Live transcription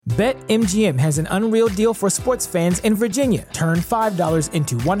BetMGM has an unreal deal for sports fans in Virginia. Turn $5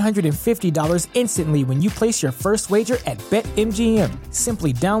 into $150 instantly when you place your first wager at BetMGM.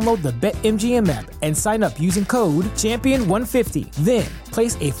 Simply download the BetMGM app and sign up using code Champion150. Then,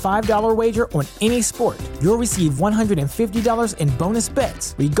 place a $5 wager on any sport. You'll receive $150 in bonus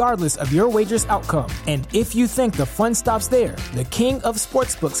bets, regardless of your wager's outcome. And if you think the fun stops there, the King of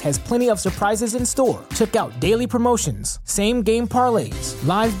Sportsbooks has plenty of surprises in store. Check out daily promotions, same-game parlays,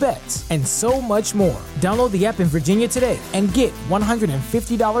 live bets, and so much more. Download the app in Virginia today and get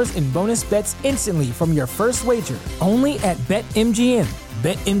 $150 in bonus bets instantly from your first wager. Only at BetMGM.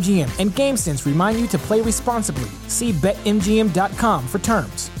 BetMGM and GameSense remind you to play responsibly. See BetMGM.com for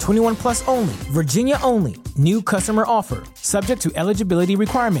terms. 21 plus only. Virginia only. New customer offer. Subject to eligibility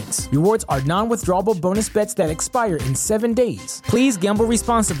requirements. Rewards are non-withdrawable bonus bets that expire in 7 days. Please gamble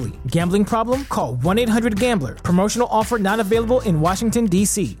responsibly. Gambling problem? Call 1-800-GAMBLER. Promotional offer not available in Washington,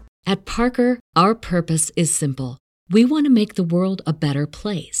 D.C. At Parker, our purpose is simple. We want to make the world a better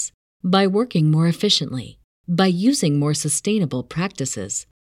place by working more efficiently, by using more sustainable practices,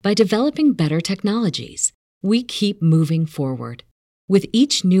 by developing better technologies. We keep moving forward. With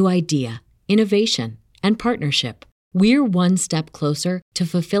each new idea, innovation, and partnership, we're one step closer to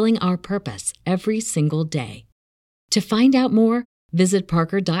fulfilling our purpose every single day. To find out more, visit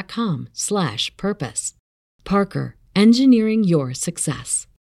parker.com/purpose. Parker, engineering your success.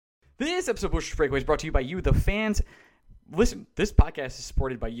 This episode of Bush's Breakaway is brought to you by you, the fans. Listen, this podcast is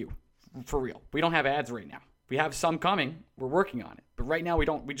supported by you, for real. We don't have ads right now. We have some coming. We're working on it. But right now we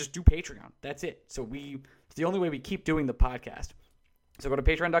don't. We just do Patreon. That's it. So it's the only way we keep doing the podcast. So go to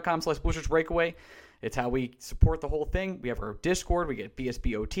patreon.com/BlueShirtsBreakaway. It's how we support the whole thing. We have our Discord. We get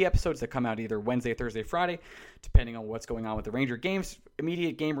BSBOT episodes that come out either Wednesday, Thursday, Friday, depending on what's going on with the Ranger games.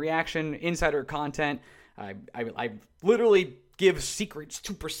 Immediate game reaction, insider content. I literally give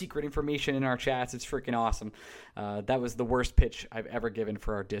super secret information in our chats. It's freaking awesome. That was the worst pitch I've ever given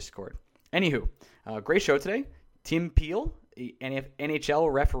for our Discord. Anywho, great show today. Tim Peel,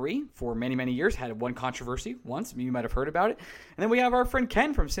 NHL referee for many, many years, had one controversy once. You might have heard about it. And then we have our friend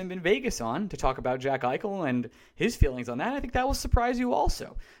Ken from Sim in Vegas on to talk about Jack Eichel and his feelings on that. I think that will surprise you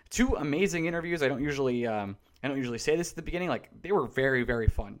also. Two amazing interviews. I don't usually say this at the beginning. Like, they were very, very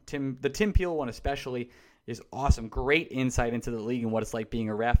fun. The Tim Peel one especially is awesome. Great insight into the league and what it's like being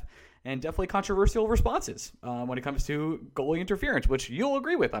a ref. And definitely controversial responses when it comes to goalie interference, which you'll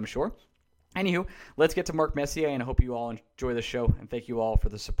agree with, I'm sure. Anywho, let's get to Mark Messier, and I hope you all enjoy the show, and thank you all for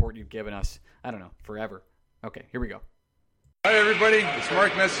the support you've given us, I don't know, forever. Okay, here we go. Hi, everybody. It's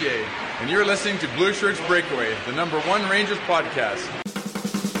Mark Messier, and you're listening to Blue Shirts Breakaway, the #1 Rangers podcast.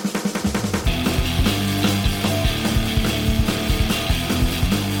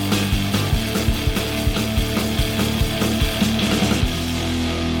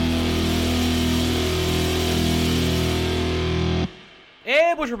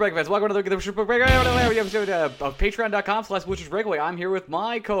 Hey, Butcher Breakaway fans. Welcome to the Butcher Breakaway of patreon.com/Butcher's Breakaway. I'm here with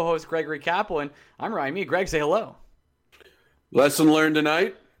my co-host, Gregory Kaplan. I'm Ryan Mead. Greg, say hello. Lesson learned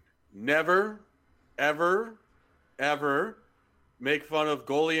tonight. Never, ever, ever make fun of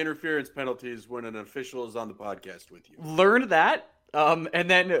goalie interference penalties when an official is on the podcast with you. Learned that. And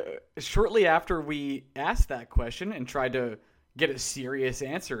then shortly after we asked that question and tried to get a serious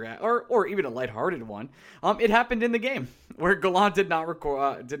answer at, or even a lighthearted one, it happened in the game where Gallant did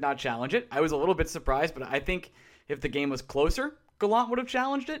not challenge it. I was a little bit surprised, but I think if the game was closer, Gallant would have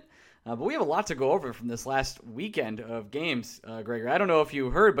challenged it. But we have a lot to go over from this last weekend of games, Gregory. I don't know if you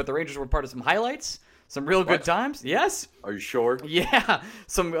heard, but the Rangers were part of some highlights, some real good times. Yes. Are you sure? Yeah,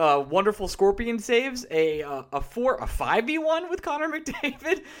 some wonderful Scorpion saves, a 5v1 with Connor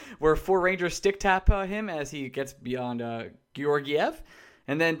McDavid, where 4 Rangers stick tap him as he gets beyond Georgiev.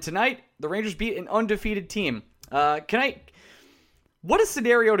 And then tonight, the Rangers beat an undefeated team. What a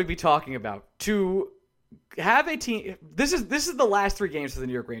scenario to be talking about. To have a team, this is the last 3 games for the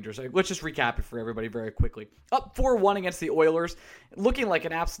New York Rangers. Let's just recap it for everybody very quickly. Up 4-1 against the Oilers, looking like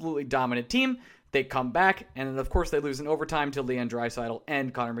an absolutely dominant team. They come back, and then of course they lose in overtime to Leon Draisaitl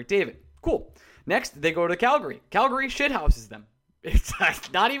and Connor McDavid. Cool. Next, they go to Calgary. Calgary shithouses them. It's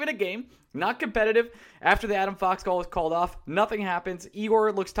not even a game, not competitive. After the Adam Fox call is called off, nothing happens.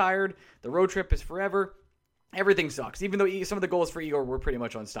 Igor looks tired. The road trip is forever. Everything sucks, even though some of the goals for Igor were pretty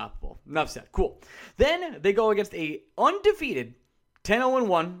much unstoppable. Enough said. Cool. Then they go against a undefeated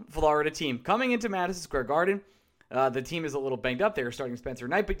 10-0-1 Florida team coming into Madison Square Garden. The team is a little banged up. They are starting Spencer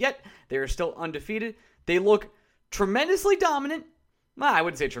Knight, but yet they are still undefeated. They look tremendously dominant. Well, I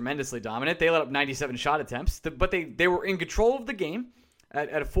wouldn't say tremendously dominant. They let up 97 shot attempts, but they were in control of the game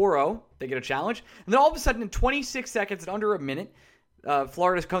at a 4-0. They get a challenge. And then all of a sudden, in 26 seconds and under a minute,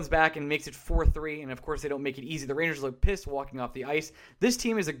 Florida comes back and makes it 4-3, and of course they don't make it easy. The Rangers look pissed walking off the ice. This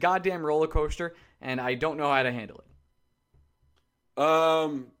team is a goddamn roller coaster, and I don't know how to handle it.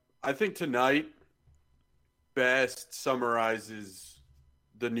 I think tonight best summarizes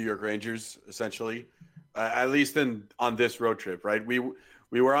the New York Rangers, essentially, at least on this road trip, right? We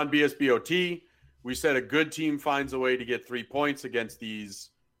were on BSBOT. We said a good team finds a way to get 3 points against these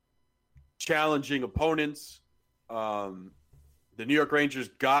challenging opponents. The New York Rangers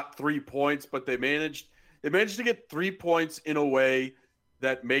got 3 points, but they managed to get 3 points in a way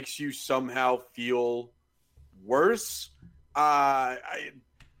that makes you somehow feel worse.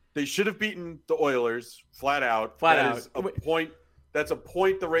 They should have beaten the Oilers flat out. That's a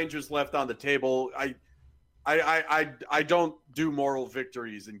point the Rangers left on the table. I don't do moral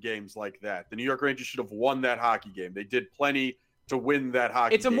victories in games like that. The New York Rangers should have won that hockey game. They did plenty to win that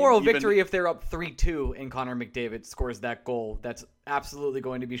hockey game. It's a moral victory if they're up 3-2 and Connor McDavid scores that goal. That's absolutely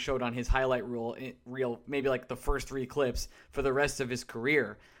going to be showed on his highlight reel, maybe like the first 3 clips for the rest of his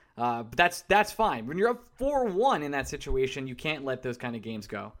career. But that's fine. When you're up 4-1 in that situation, you can't let those kind of games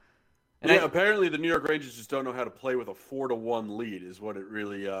go. And apparently the New York Rangers just don't know how to play with a 4-1 lead is what it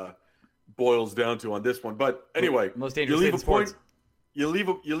really boils down to on this one. But anyway, most dangerous in sports. You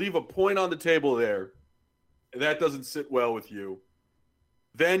leave a point on the table there. That doesn't sit well with you.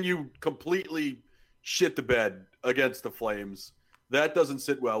 Then you completely shit the bed against the Flames. That doesn't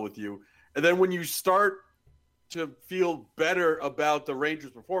sit well with you. And then when you start to feel better about the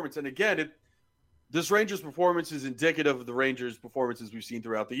Rangers' performance, and again, this Rangers' performance is indicative of the Rangers' performances we've seen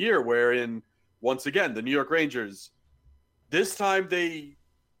throughout the year, wherein, once again, the New York Rangers, this time they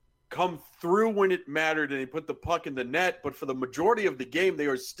come through when it mattered and they put the puck in the net, but for the majority of the game, they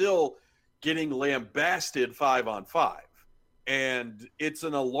are still getting lambasted 5-on-5. And it's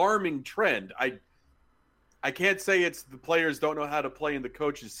an alarming trend. I can't say it's the players don't know how to play in the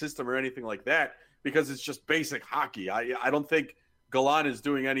coach's system or anything like that, because it's just basic hockey. I don't think Gallant is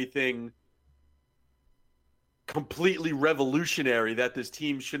doing anything completely revolutionary that this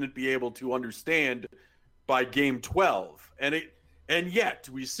team shouldn't be able to understand by game 12. And yet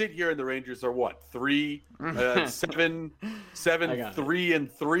we sit here and the Rangers are what?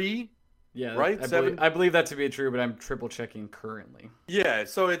 3-3. Yeah, right. I believe that to be true, but I'm triple checking currently. Yeah,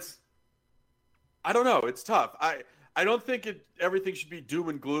 so I don't know. It's tough. I don't think everything should be doom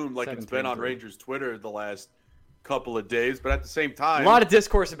and gloom like it's been on Rangers Twitter the last couple of days, but at the same time, a lot of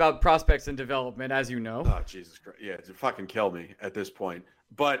discourse about prospects and development, as you know. Oh, Jesus Christ. Yeah, it's fucking kill me at this point.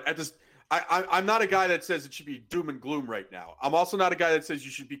 But I'm not a guy that says it should be doom and gloom right now. I'm also not a guy that says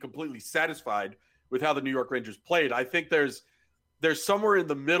you should be completely satisfied with how the New York Rangers played. I think there's somewhere in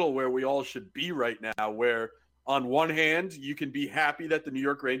the middle where we all should be right now, where on one hand, you can be happy that the New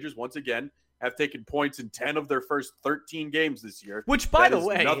York Rangers, once again, have taken points in 10 of their first 13 games this year. Which, by the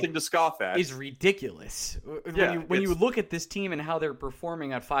way, nothing to scoff at. Is ridiculous. When you look at this team and how they're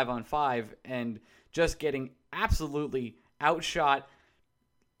performing at 5-on-5 and just getting absolutely outshot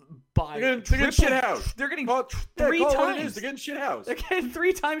by they're getting shit house. They're getting 3 times. They're getting shit house. They're getting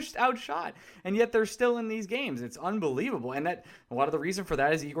 3 times outshot, and yet they're still in these games. It's unbelievable, and that a lot of the reason for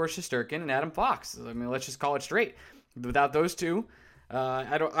that is Igor Shesterkin and Adam Fox. I mean, let's just call it straight. Without those two,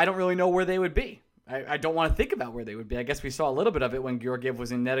 I don't really know where they would be. I don't want to think about where they would be. I guess we saw a little bit of it when Georgiev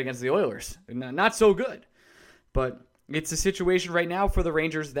was in net against the Oilers. Not so good, but it's a situation right now for the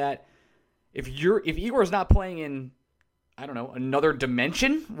Rangers that if Igor's not playing in, I don't know, another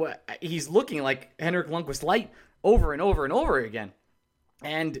dimension, he's looking like Henrik Lundqvist light over and over and over again.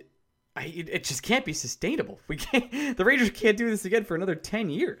 And it just can't be sustainable. The Rangers can't do this again for another 10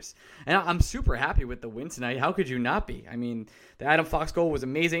 years. And I'm super happy with the win tonight. How could you not be? I mean, the Adam Fox goal was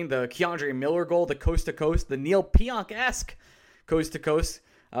amazing. The Keandre Miller goal, the coast-to-coast, the Neil Pionk-esque coast-to-coast,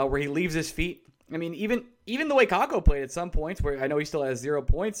 where he leaves his feet. I mean, even the way Kakko played at some points, where I know he still has 0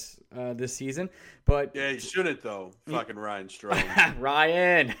 points this season, but yeah, he shouldn't though. Fucking Ryan Strome.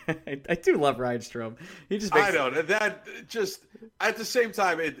 Ryan, I do love Ryan Strome. He just makes that just at the same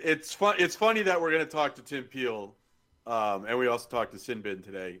time. It's fun. It's funny that we're going to talk to Tim Peel, and we also talked to Sinbin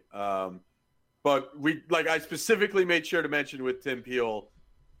today. But I specifically made sure to mention with Tim Peel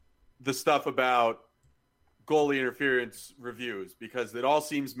the stuff about goalie interference reviews because it all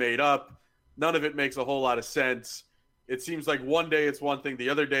seems made up. None of it makes a whole lot of sense. It seems like one day it's one thing, the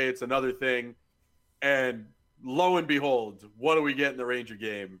other day it's another thing. And lo and behold, what do we get in the Ranger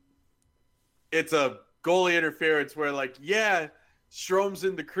game? It's a goalie interference where, Strome's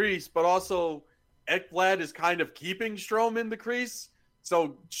in the crease, but also Ekblad is kind of keeping Strome in the crease.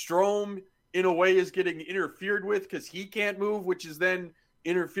 So Strome, in a way, is getting interfered with because he can't move, which is then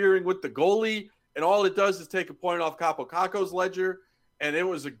interfering with the goalie. And all it does is take a point off Kakko's ledger. And it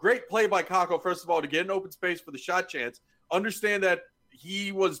was a great play by Kakko, first of all, to get an open space for the shot chance. Understand that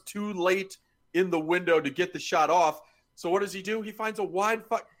he was too late in the window to get the shot off. So what does he do? He finds a wide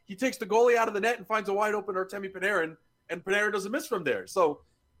he takes the goalie out of the net and finds a wide open Artemi Panarin, and Panarin doesn't miss from there. So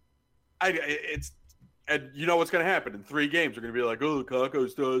and you know what's going to happen in 3 games. They're going to be like, oh,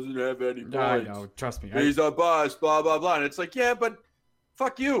 Kakko doesn't have any points. I know, trust me. He's a bust, blah, blah, blah. And it's like, yeah, but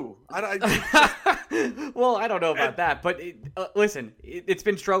fuck you. Well, I don't know about that, but listen, it's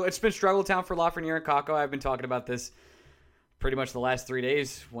been struggle town for Lafreniere and Kakko. I've been talking about this pretty much the last 3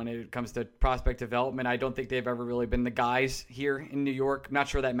 days when it comes to prospect development. I don't think they've ever really been the guys here in New York. I'm not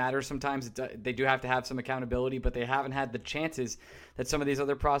sure that matters sometimes. They do have to have some accountability, but they haven't had the chances that some of these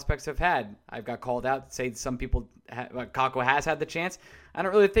other prospects have had. I've got called out to say some people, Kakko has had the chance. I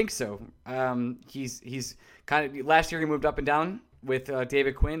don't really think so. He's kind of, last year he moved up and down with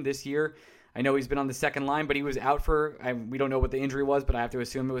David Quinn. This year, I know he's been on the second line, but he was out we don't know what the injury was, but I have to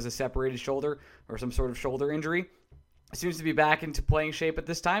assume it was a separated shoulder or some sort of shoulder injury. Seems to be back into playing shape at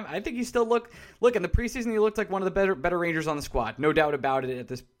this time. I think he still look in the preseason. He looked like one of the better Rangers on the squad, no doubt about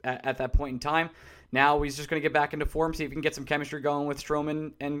it. At that point in time, now he's just going to get back into form, see if he can get some chemistry going with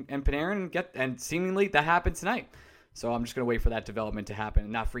Stroman and Panarin, and seemingly that happened tonight. So I'm just going to wait for that development to happen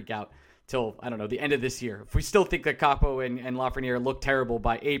and not freak out till, I don't know, the end of this year. If we still think that Kakko and Lafreniere look terrible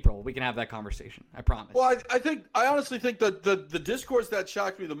by April, we can have that conversation. I promise. Well, I honestly think that the discourse that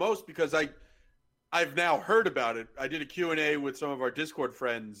shocked me the most, because I've now heard about it. I did a Q&A with some of our Discord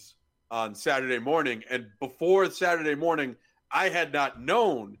friends on Saturday morning, and before Saturday morning, I had not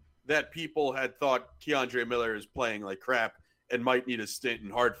known that people had thought K'Andre Miller is playing like crap and might need a stint in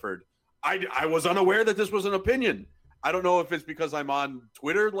Hartford. I was unaware that this was an opinion. I don't know if it's because I'm on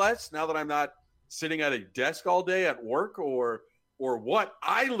Twitter less now that I'm not sitting at a desk all day at work or what.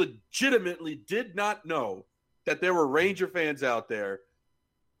 I legitimately did not know that there were Ranger fans out there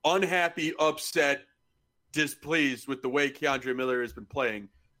unhappy, upset, displeased with the way K'Andre Miller has been playing,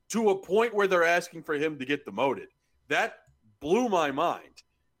 to a point where they're asking for him to get demoted. That blew my mind.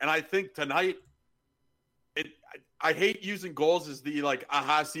 And I think tonight, I hate using goals as the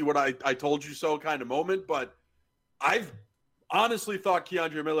aha, see what I told you so kind of moment, but I've honestly thought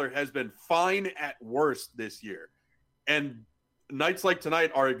K'Andre Miller has been fine at worst this year. And nights like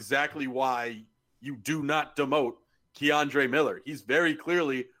tonight are exactly why you do not demote K'Andre Miller. He's very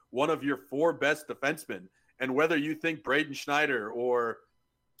clearly one of your 4 best defensemen. And whether you think Braden Schneider or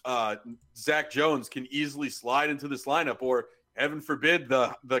Zach Jones can easily slide into this lineup, or heaven forbid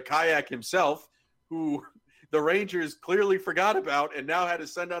the kayak himself, who the Rangers clearly forgot about and now had to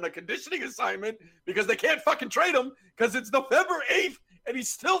send on a conditioning assignment because they can't fucking trade him because it's November 8th and he's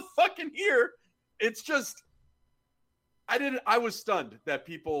still fucking here. It's just, I was stunned that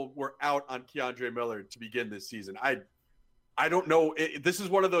people were out on K'Andre Miller to begin this season. I don't know. This is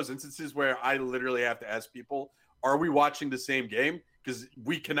one of those instances where I literally have to ask people, are we watching the same game? Because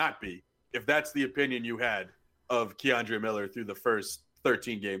we cannot be, if that's the opinion you had of K'Andre Miller through the first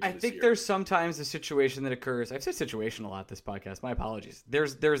 13 games I this think year. There's sometimes a situation that occurs. I've said situation a lot this podcast. My apologies.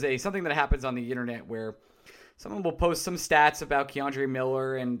 There's something that happens on the internet where someone will post some stats about K'Andre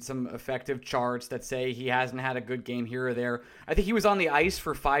Miller and some effective charts that say he hasn't had a good game here or there. I think he was on the ice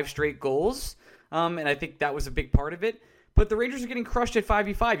for 5 straight goals, and I think that was a big part of it. But the Rangers are getting crushed at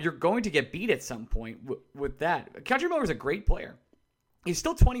 5v5. You're going to get beat at some point with that. K'Andre Miller is a great player. He's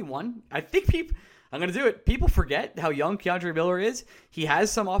still 21. I think I'm going to do it. People forget how young K'Andre Miller is. He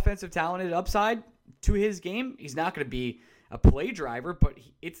has some offensive talented upside to his game. He's not going to be a play driver, but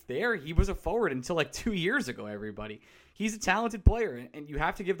it's there. He was a forward until like 2 years ago, everybody. He's a talented player, and you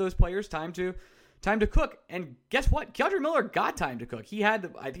have to give those players time to cook. And guess what? K'Andre Miller got time to cook. I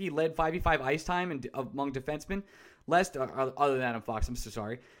think he led 5v5 ice time among defensemen. Other than Adam Fox, I'm so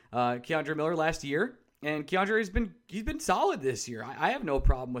sorry. K'Andre Miller last year, and K'Andre he's been solid this year. I have no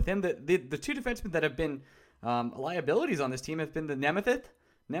problem with him. The 2 defensemen that have been liabilities on this team have been the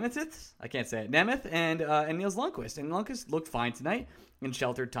Nemeth, I can't say it, Nemeth and Nils Lundqvist. And Lundqvist looked fine tonight in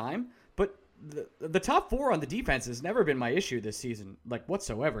sheltered time, but the top 4 on the defense has never been my issue this season, like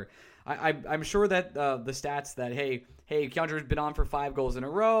whatsoever. I'm sure that the stats that hey, K'Andre's been on for 5 goals in a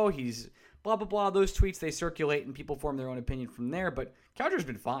row. He's blah, blah, blah. Those tweets, they circulate and people form their own opinion from there. But K'Andre's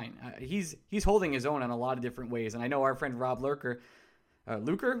been fine. He's holding his own in a lot of different ways. And I know our friend Rob Luker,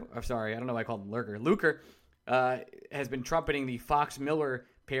 I'm sorry, I don't know why I called him Lurker. Luker has been trumpeting the Fox-Miller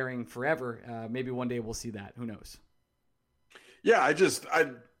pairing forever. Maybe one day we'll see that. Who knows? Yeah,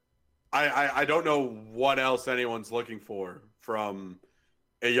 I don't know what else anyone's looking for from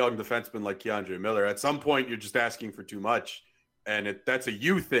a young defenseman like K'Andre Miller. At some point, you're just asking for too much. And that's a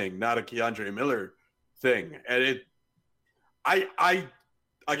you thing, not a K'Andre Miller thing. And I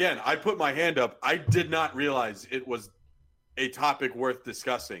put my hand up. I did not realize it was a topic worth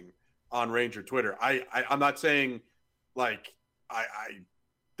discussing on Ranger Twitter. I'm not saying like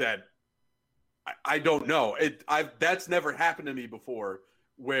I don't know. That's never happened to me before,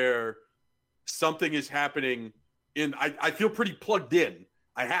 where something is happening I feel pretty plugged in.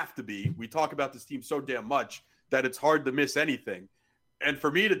 I have to be. We talk about this team so damn much that it's hard to miss anything. And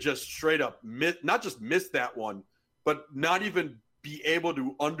for me to just straight up not just miss that one, but not even be able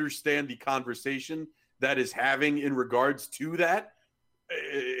to understand the conversation that is having in regards to that,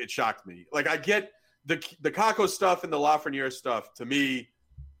 it shocked me. Like, I get the Kakko stuff and the Lafreniere stuff. To me,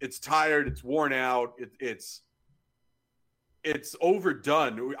 it's tired, it's worn out, it's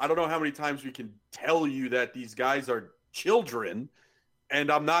overdone. I don't know how many times we can tell you that these guys are children,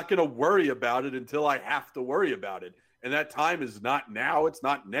 and I'm not going to worry about it until I have to worry about it. And that time is not now. It's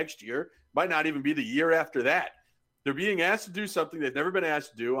not next year. It might not even be the year after that. They're being asked to do something they've never been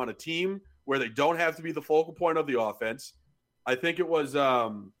asked to do on a team where they don't have to be the focal point of the offense. I think it was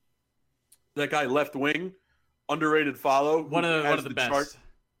that guy left wing, underrated follow. One of the best. Chart.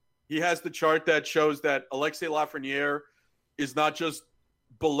 He has the chart that shows that Alexis Lafreniere is not just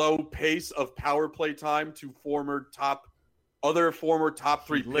below pace of power play time to former top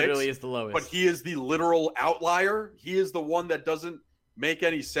three picks. Literally is the lowest. But he is the literal outlier. He is the one that doesn't make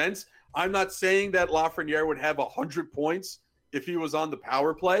any sense. I'm not saying that Lafreniere would have 100 points if he was on the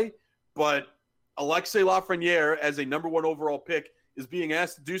power play, but Alexis Lafreniere, as a number one overall pick, is being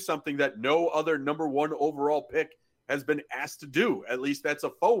asked to do something that no other number one overall pick has been asked to do. At least that's a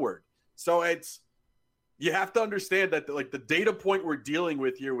forward. So you have to understand that like the data point we're dealing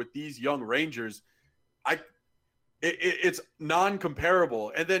with here with these young Rangers, it's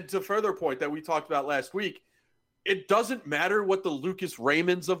non-comparable. And then to further point that we talked about last week, it doesn't matter what the Lucas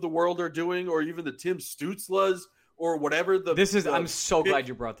Raymonds of the world are doing, or even the Tim Stützles or whatever. I'm so glad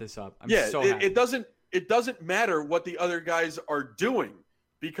you brought this up. It doesn't matter what the other guys are doing,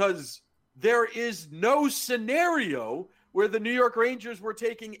 because there is no scenario where the New York Rangers were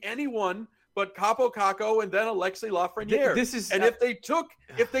taking anyone but Kaapo Kakko and then Alexis Lafreniere.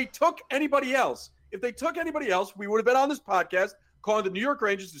 If they took anybody else, we would have been on this podcast calling the New York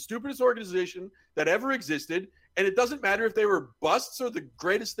Rangers the stupidest organization that ever existed. And it doesn't matter if they were busts or the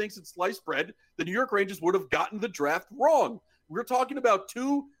greatest things in sliced bread, the New York Rangers would have gotten the draft wrong. We're talking about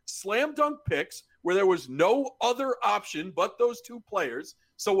two slam dunk picks where there was no other option but those two players.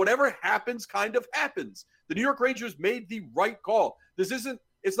 So whatever happens kind of happens. The New York Rangers made the right call.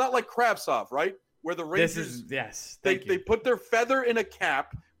 It's not like Kravtsov, right? Where the Rangers, they put their feather in a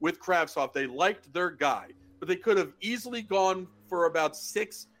cap with Kravtsov. They liked their guy, but they could have easily gone for about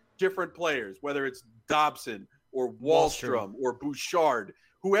 6 different players, whether it's Dobson or Wahlstrom or Bouchard,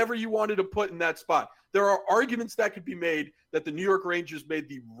 whoever you wanted to put in that spot. There are arguments that could be made that the New York Rangers made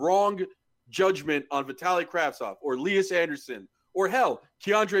the wrong judgment on Vitaly Kravtsov or Elias Anderson or hell,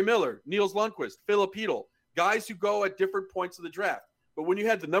 Keandre Miller, Niels Lundqvist, Philip Hedl, guys who go at different points of the draft. But when you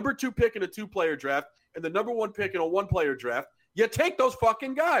had the number 2 pick in a 2-player draft and the number 1 pick in a 1-player draft, you take those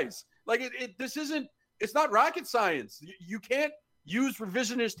fucking guys. Like it's not rocket science. You can't use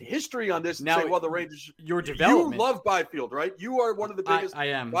revisionist history on this and say, well, the Rangers, your development. You love Byfield, right? You are one of the biggest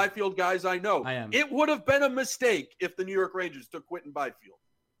Byfield guys I know. I am. It would have been a mistake if the New York Rangers took Quentin Byfield.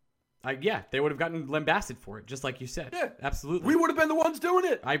 They would have gotten lambasted for it, just like you said. Yeah, absolutely. We would have been the ones doing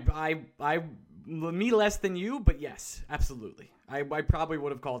it. Me less than you, but yes, absolutely. I probably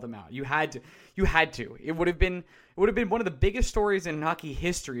would have called them out. You had to. It would have been one of the biggest stories in hockey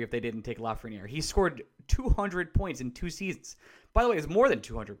history if they didn't take Lafreniere. He scored 200 points in 2 seasons. By the way, it's more than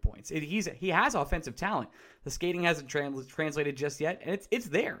 200 points. He has offensive talent. The skating hasn't translated just yet, and it's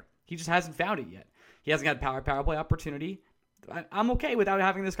there. He just hasn't found it yet. He hasn't got power play opportunity. I'm okay without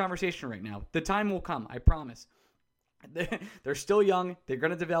having this conversation right now. The time will come, I promise. They're still young. They're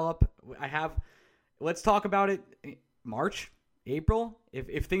going to develop. Let's talk about it March, April,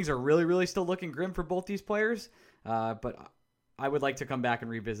 if things are really, really still looking grim for both these players. But I would like to come back and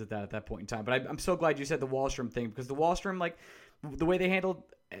revisit that at that point in time. But I'm so glad you said the Wahlstrom thing, because the Wahlstrom, like the way they handled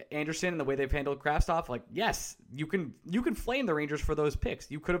Anderson and the way they've handled Kravtsov, like, yes, you can flame the Rangers for those picks.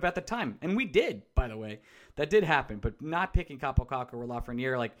 You could have at the time. And we did, by the way. That did happen. But not picking Kaapo Kakko or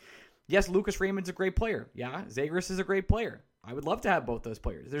Lafreniere, like, yes, Lucas Raymond's a great player. Yeah, Zegras is a great player. I would love to have both those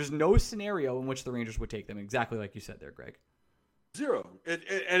players. There's no scenario in which the Rangers would take them, exactly like you said there, Greg. Zero. And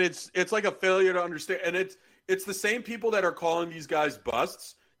it's like a failure to understand. And it's the same people that are calling these guys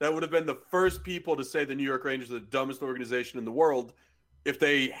busts that would have been the first people to say the New York Rangers are the dumbest organization in the world if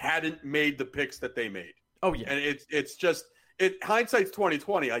they hadn't made the picks that they made. Oh, yeah. And it's just hindsight's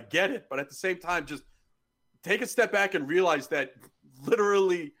 20/20. I get it. But at the same time, just take a step back and realize that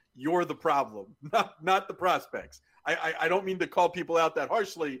literally you're the problem, not the prospects. I don't mean to call people out that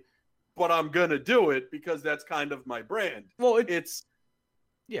harshly, but I'm going to do it because that's kind of my brand. Well,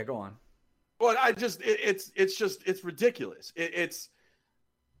 yeah, go on. But it's ridiculous.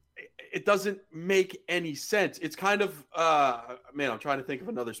 It doesn't make any sense. It's kind of, I'm trying to think of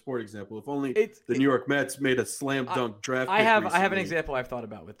another sport example. If only the New York Mets made a slam dunk draft pick I have recently. an example I've thought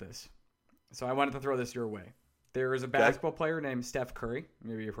about with this. So I wanted to throw this your way. There is a basketball player named Steph Curry.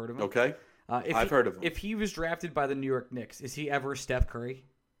 Maybe you've heard of him. Okay. I've heard of him. If he was drafted by the New York Knicks, is he ever Steph Curry?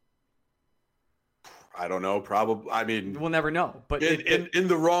 I don't know. Probably. I mean, we'll never know. But in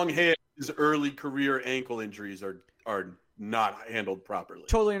the wrong hands, his early career ankle injuries are not handled properly.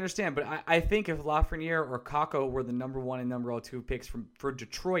 Totally understand. But I think if Lafreniere or Kakko were the number 1 and number 2 picks for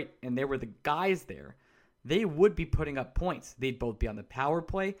Detroit, and they were the guys there, they would be putting up points. They'd both be on the power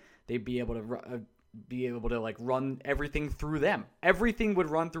play. They'd be able to like run everything through them. Everything would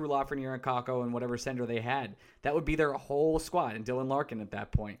run through Lafreniere and Kakko and whatever center they had. That would be their whole squad. And Dylan Larkin at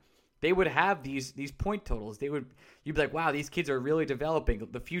that point, they would have these point totals. You'd be like, wow, these kids are really developing.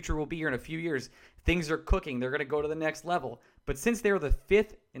 The future will be here in a few years. Things are cooking. They're going to go to the next level. But since they were the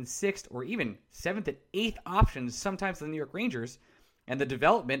 5th and 6th or even 7th and 8th options, sometimes the New York Rangers, and the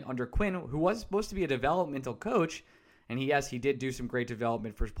development under Quinn, who was supposed to be a developmental coach, and he did do some great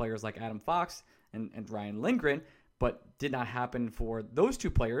development for players like Adam Fox and Ryan Lindgren, but did not happen for those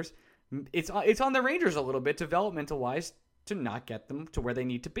two players. It's on the Rangers a little bit developmental-wise to not get them to where they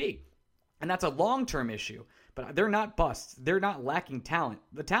need to be. And that's a long-term issue. But they're not busts. They're not lacking talent.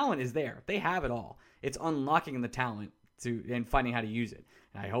 The talent is there. They have it all. It's unlocking the talent and finding how to use it.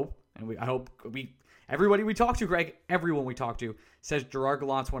 And I hope everybody we talk to, Greg, everyone we talk to says Gerard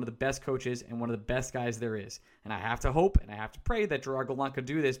Gallant's one of the best coaches and one of the best guys there is. And I have to hope and I have to pray that Gerard Gallant could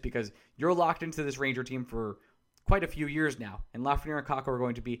do this because you're locked into this Ranger team for quite a few years now. And Lafreniere and Kakko are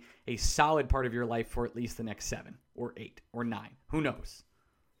going to be a solid part of your life for at least the next 7 or 8 or 9. Who knows?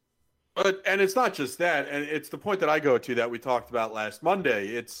 And it's not just that. And it's the point that I go to that we talked about last Monday.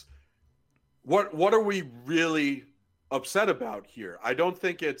 It's what are we really upset about here? I don't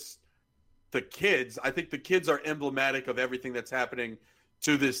think it's the kids. I think the kids are emblematic of everything that's happening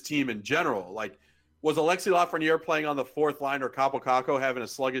to this team in general. Like, was Alexis Lafreniere playing on the 4th line or Kaapo Kakko having a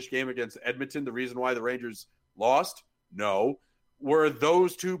sluggish game against Edmonton the reason why the Rangers lost? No. Were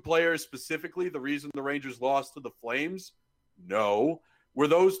those two players specifically the reason the Rangers lost to the Flames? No. Were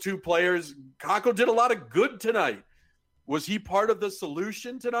those two players – Kakko did a lot of good tonight. Was he part of the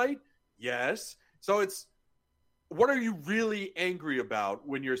solution tonight? Yes. So it's – what are you really angry about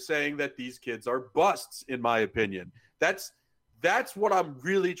when you're saying that these kids are busts, in my opinion? That's what I'm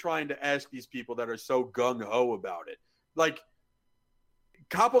really trying to ask these people that are so gung-ho about it. Like,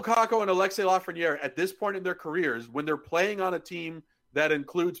 Kaapo Kakko and Alexis Lafreniere, at this point in their careers, when they're playing on a team that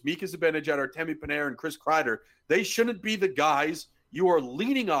includes Mika Zibanejad, Artemi Panarin, and Chris Kreider, they shouldn't be the guys you are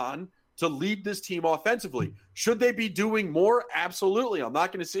leaning on to lead this team offensively. Should they be doing more? Absolutely. I'm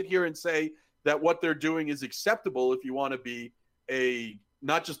not going to sit here and say that what they're doing is acceptable if you want to be a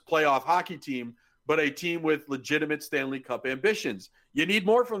not just playoff hockey team, but a team with legitimate Stanley Cup ambitions. You need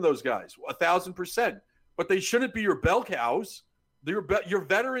more from those guys, 1,000%. But they shouldn't be your bell cows. Your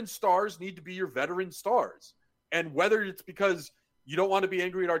veteran stars need to be your veteran stars. And whether it's because you don't want to be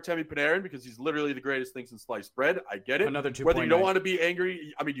angry at Artemi Panarin because he's literally the greatest thing since sliced bread, I get it. Another 2. Whether you don't want to be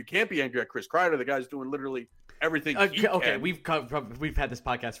angry, I mean, you can't be angry at Chris Kreider. The guy's doing literally everything he can. We've had this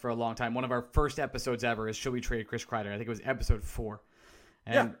podcast for a long time. One of our first episodes ever is Should We Trade Chris Kreider? I think it was episode 4.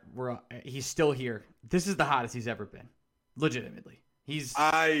 And he's still here. This is the hottest he's ever been. Legitimately.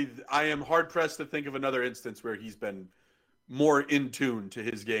 I am hard pressed to think of another instance where he's been more in tune to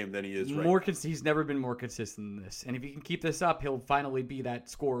his game than he is right now. He's never been more consistent than this. And if he can keep this up, he'll finally be that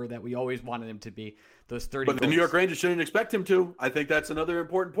scorer that we always wanted him to be. Those 30 But goals. the New York Rangers shouldn't expect him to. I think that's another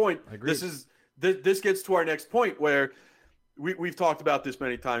important point. Agreed. This gets to our next point where we've talked about this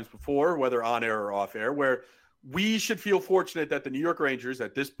many times before, whether on air or off air, where we should feel fortunate that the New York Rangers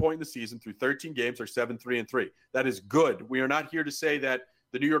at this point in the season through 13 games are 7-3-3. That is good. We are not here to say that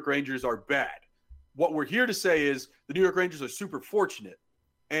the New York Rangers are bad. What we're here to say is the New York Rangers are super fortunate,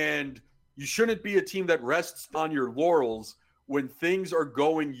 and you shouldn't be a team that rests on your laurels when things are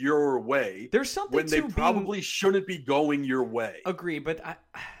going your way. There's something when they probably shouldn't be going your way. Agree, but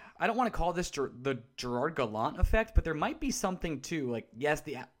I don't want to call this the Gerard Gallant effect, but there might be something too. Like, yes,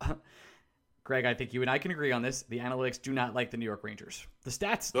 Greg, I think you and I can agree on this. The analytics do not like the New York Rangers. The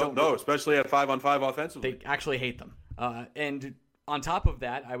stats don't. No, especially at 5-on-5 offensively. They actually hate them. And on top of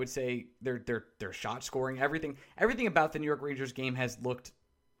that, I would say their shot scoring, everything about the New York Rangers game has looked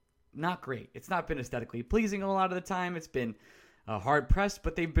not great. It's not been aesthetically pleasing a lot of the time. It's been hard pressed,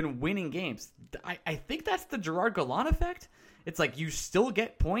 but they've been winning games. I think that's the Gerard Gallant effect. It's like you still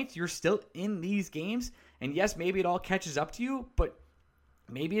get points. You're still in these games. And yes, maybe it all catches up to you, but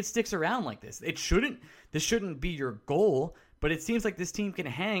maybe it sticks around like this. This shouldn't be your goal, but it seems like this team can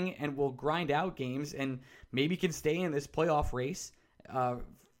hang and will grind out games and maybe can stay in this playoff race,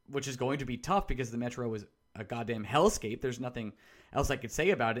 which is going to be tough because the Metro is a goddamn hellscape. There's nothing else I could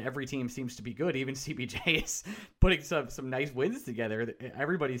say about it. Every team seems to be good. Even CBJ is putting some nice wins together.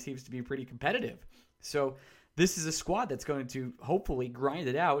 Everybody seems to be pretty competitive. So this is a squad that's going to hopefully grind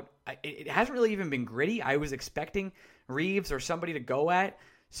it out. It hasn't really even been gritty. I was expecting Reeves or somebody to go at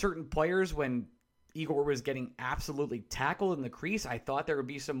certain players when Igor was getting absolutely tackled in the crease. I thought there would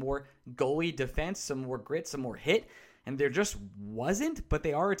be some more goalie defense, some more grit, some more hit, and there just wasn't. But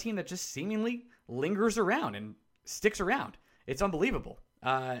they are a team that just seemingly lingers around and sticks around. It's unbelievable.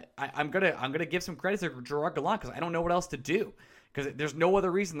 I'm gonna give some credit to Gerard Gallant because I don't know what else to do, because there's no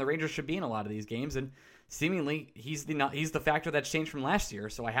other reason the Rangers should be in a lot of these games, and seemingly he's the factor that's changed from last year.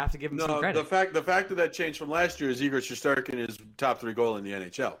 So I have to give him some credit. The factor that changed from last year is Igor Shesterkin is top 3 goal in the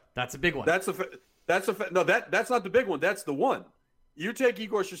NHL. That's a big one. That's not the big one. That's the one. You take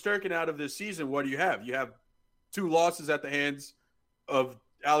Igor Shesterkin out of this season, what do you have? You have 2 losses at the hands of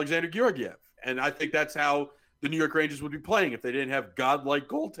Alexander Georgiev, and I think that's how the New York Rangers would be playing if they didn't have godlike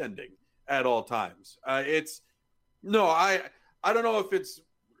goaltending at all times. I don't know if it's.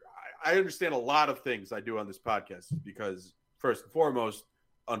 I understand a lot of things I do on this podcast because, first and foremost,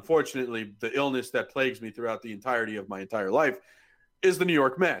 unfortunately, the illness that plagues me throughout the entirety of my entire life is the New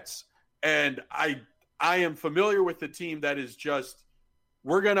York Mets. And I am familiar with the team that is just,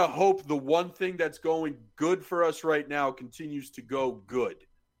 we're going to hope the one thing that's going good for us right now continues to go good.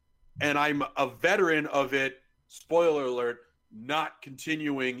 And I'm a veteran of it, spoiler alert, not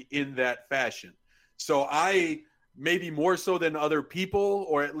continuing in that fashion. So I, maybe more so than other people,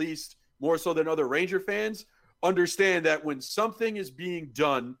 or at least more so than other Ranger fans, understand that when something is being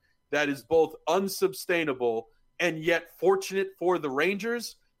done that is both unsustainable and yet fortunate for the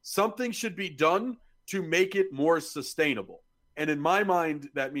Rangers, something should be done to make it more sustainable. And in my mind,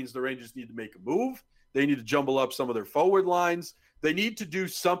 that means the Rangers need to make a move. They need to jumble up some of their forward lines. They need to do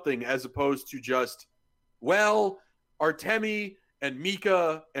something as opposed to just, well, Artemi and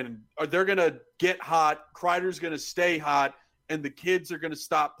Mika, and they're going to get hot, Kreider's going to stay hot, and the kids are going to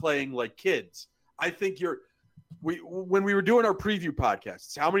stop playing like kids. I think when we were doing our preview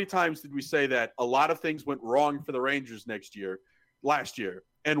podcasts, how many times did we say that a lot of things went wrong for the Rangers last year?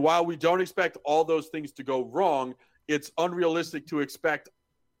 And while we don't expect all those things to go wrong, it's unrealistic to expect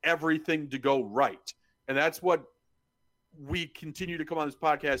everything to go right. And that's what we continue to come on this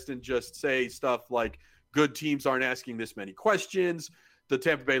podcast and just say stuff like, good teams aren't asking this many questions. The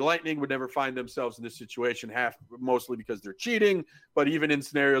Tampa Bay Lightning would never find themselves in this situation, mostly because they're cheating. But even in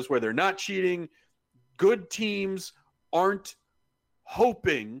scenarios where they're not cheating, good teams aren't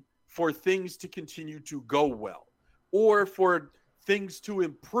hoping for things to continue to go well or for things to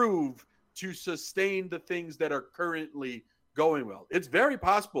improve to sustain the things that are currently going well. It's very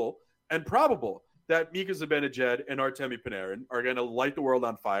possible and probable that Mika Zibanejad and Artemi Panarin are going to light the world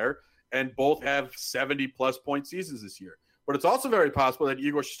on fire and both have 70-plus point seasons this year. But it's also very possible that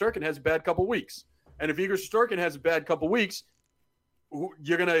Igor Shesterkin has a bad couple weeks. And if Igor Shesterkin has a bad couple weeks,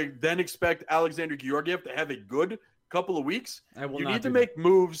 you're going to then expect Alexander Georgiev to have a good couple of weeks. You need to make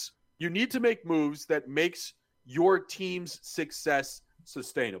moves. You need to make moves that makes your team's success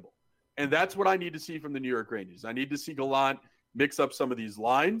sustainable. And that's what I need to see from the New York Rangers. I need to see Gallant mix up some of these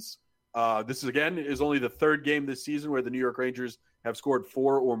lines. This is only the 3rd game this season where the New York Rangers have scored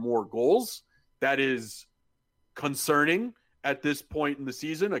 4 or more goals. That is concerning at this point in the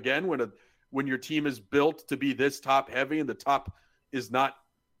season. Again, when your team is built to be this top heavy and the top is not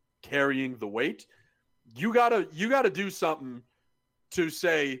carrying the weight, you gotta do something to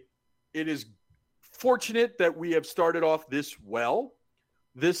say it is fortunate that we have started off this well.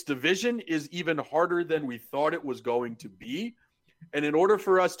 This division is even harder than we thought it was going to be. And in order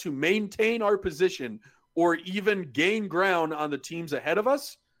for us to maintain our position or even gain ground on the teams ahead of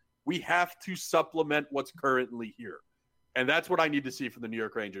us, we have to supplement what's currently here. And that's what I need to see from the New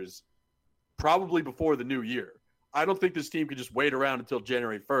York Rangers, probably before the new year. I don't think this team can just wait around until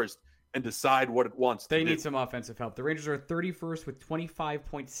January 1st and decide what it wants to do. They need some offensive help. The Rangers are 31st with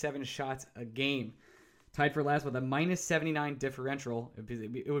 25.7 shots a game, tied for last with a minus 79 differential.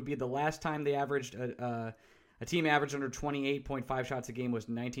 It would be the last time they averaged a team averaged under 28.5 shots a game was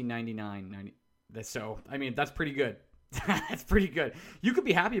 1999. So, I mean, that's pretty good. That's pretty good. You could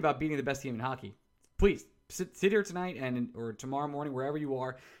be happy about beating the best team in hockey. Please sit here tonight or tomorrow morning, wherever you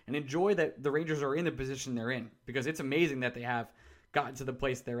are, and enjoy that the Rangers are in the position they're in, because it's amazing that they have gotten to the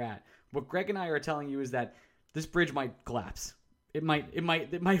place they're at. What Greg and I are telling you is that this bridge might collapse. It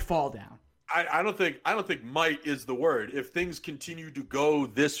might fall down. I don't think might is the word. If things continue to go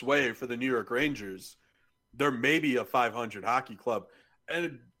this way for the New York Rangers, there may be a 500 hockey club.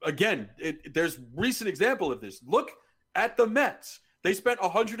 And again, there's recent example of this. Look at the Mets. They spent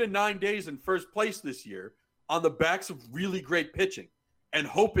 109 days in first place this year on the backs of really great pitching and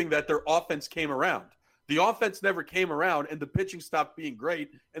hoping that their offense came around. The offense never came around, and the pitching stopped being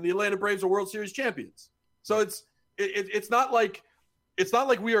great, and the Atlanta Braves are World Series champions. So it's not like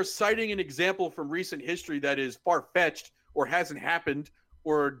we are citing an example from recent history that is far-fetched or hasn't happened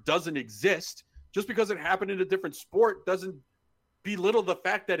or doesn't exist. Just because it happened in a different sport doesn't belittle the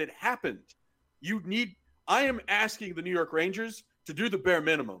fact that it happened. I am asking the New York Rangers to do the bare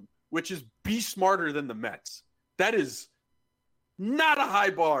minimum, which is be smarter than the Mets. That is not a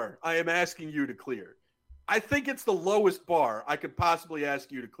high bar I am asking you to clear. I think it's the lowest bar I could possibly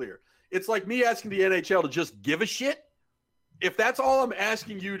ask you to clear. It's like me asking the NHL to just give a shit. If that's all I'm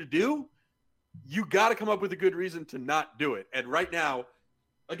asking you to do, you got to come up with a good reason to not do it. And right now,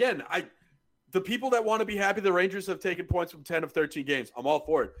 again, the people that want to be happy the Rangers have taken points from 10 of 13 games, I'm all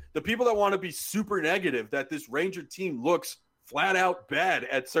for it. The people that want to be super negative that this Ranger team looks flat out bad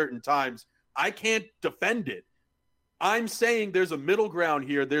at certain times, I can't defend it. I'm saying there's a middle ground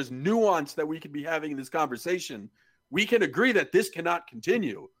here. There's nuance that we could be having in this conversation. We can agree that this cannot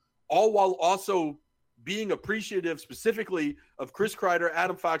continue, all while also being appreciative specifically of Chris Kreider,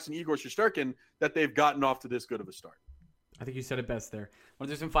 Adam Fox, and Igor Shesterkin that they've gotten off to this good of a start. I think you said it best there. Want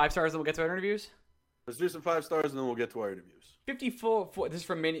to do some 5 stars and we'll get to our interviews? Let's do some 5 stars and then we'll get to our interviews. 54. This is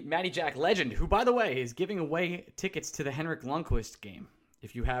from Matty Jack Legend, who, by the way, is giving away tickets to the Henrik Lundqvist game.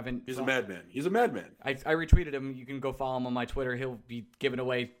 If you haven't... He's a madman. He's a madman. I retweeted him. You can go follow him on my Twitter. He'll be giving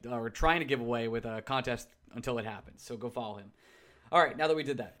away, or trying to give away with a contest until it happens. So go follow him. All right, now that we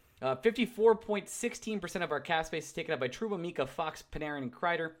did that. 54.16% of our cap space is taken up by Trouba, Mika, Fox, Panarin, and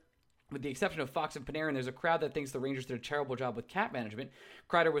Kreider. With the exception of Fox and Panarin, there's a crowd that thinks the Rangers did a terrible job with cap management.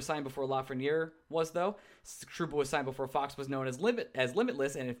 Kreider was signed before Lafreniere was, though. Trouba was signed before Fox was known as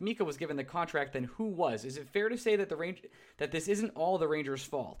Limitless, and if Mika was given the contract, then who was? Is it fair to say that that this isn't all the Rangers'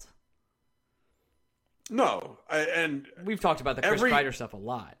 fault? No, and we've talked about the Chris Kreider stuff a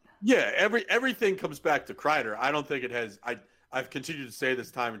lot. Yeah, everything comes back to Kreider. I don't think it has. I've continued to say this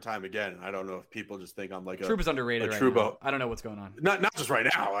time and time again. I don't know if people just think I'm like Trouba's underrated right now. I don't know what's going on. Not just right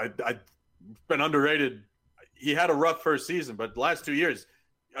now. I've been underrated. He had a rough first season, but the last 2 years,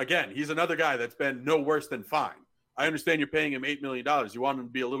 again, he's another guy that's been no worse than fine. I understand you're paying him $8 million. You want him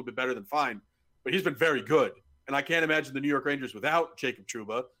to be a little bit better than fine, but he's been very good. And I can't imagine the New York Rangers without Jacob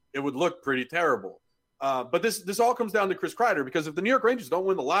Trouba. It would look pretty terrible. But this all comes down to Chris Kreider, because if the New York Rangers don't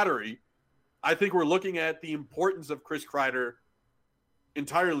win the lottery, I think we're looking at the importance of Chris Kreider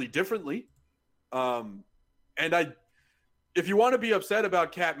entirely differently. If you want to be upset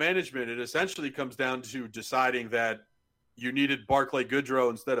about cap management, it essentially comes down to deciding that you needed Barclay Goodrow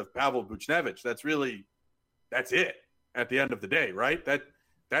instead of Pavel Buchnevich. That's it at the end of the day, right?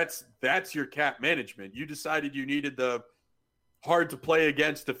 That's your cap management. You decided you needed the hard to play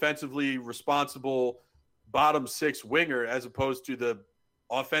against, defensively responsible bottom 6 winger as opposed to the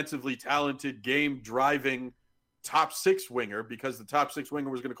offensively talented, game driving top 6 winger, because the top 6 winger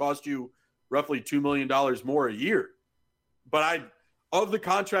was going to cost you roughly $2 million more a year. But of the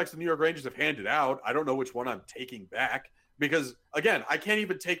contracts the New York Rangers have handed out, I don't know which one I'm taking back, because again, I can't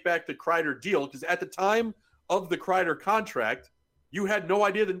even take back the Kreider deal, because at the time of the Kreider contract, you had no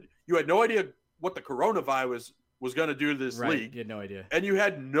idea what the coronavirus was going to do to this league. You had no idea. And you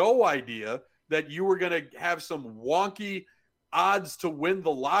had no idea that you were going to have some wonky odds to win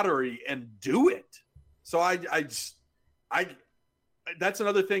the lottery and do it. So I that's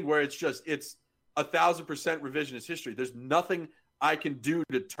another thing where it's 1,000% revisionist history. There's nothing I can do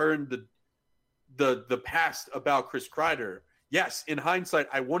to turn the past about Chris Kreider. Yes, in hindsight,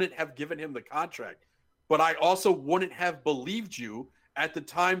 I wouldn't have given him the contract, but I also wouldn't have believed you at the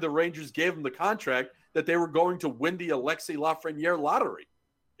time the Rangers gave him the contract that they were going to win the Alexis Lafreniere lottery.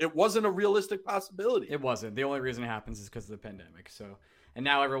 It wasn't a realistic possibility. It wasn't. The only reason it happens is because of the pandemic. And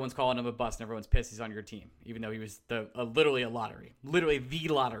now everyone's calling him a bust and everyone's pissed he's on your team, even though he was literally a lottery. Literally the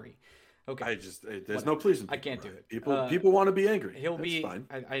lottery. Okay. There's no pleasing people. I can't do it. People want to be angry. That's fine.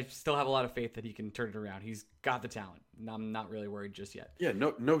 I still have a lot of faith that he can turn it around. He's got the talent. And I'm not really worried just yet. Yeah,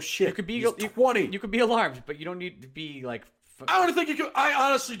 no shit. You could be 20. You could be alarmed, but you don't need to be like. I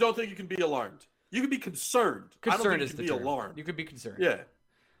honestly don't think you can be alarmed. You can be concerned. I don't think you can be alarmed. You could be concerned. Yeah.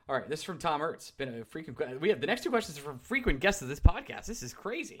 All right, this is from Tom Ertz. Been a frequent. We have the next 2 questions are from frequent guests of this podcast. This is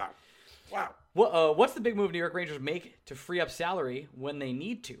crazy. Wow. What's the big move New York Rangers make to free up salary when they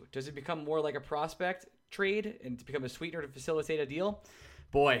need to? Does it become more like a prospect trade and to become a sweetener to facilitate a deal?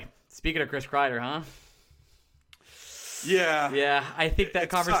 Boy, speaking of Chris Kreider, huh? Yeah, I think that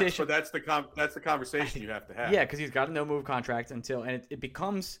conversation. Sucks, but that's the conversation you have to have. Yeah, because he's got a no move contract and it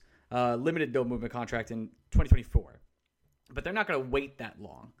becomes a limited no movement contract in 2024. But they're not going to wait that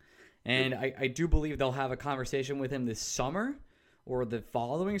long, and I do believe they'll have a conversation with him this summer or the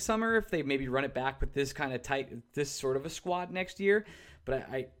following summer if they maybe run it back with this kind of this sort of a squad next year. But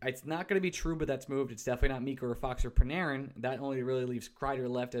it's not going to be true. But that's moved. It's definitely not Mika or Fox or Panarin. That only really leaves Kreider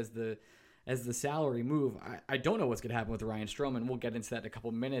left as the salary move. I don't know what's going to happen with Ryan Stroman. We'll get into that in a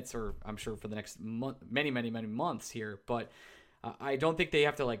couple minutes, or I'm sure for the next month, many months here. But I don't think they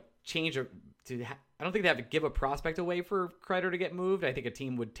have to change I don't think they have to give a prospect away for Kreider to get moved. I think a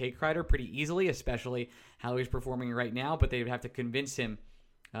team would take Kreider pretty easily, especially how he's performing right now. But they would have to convince him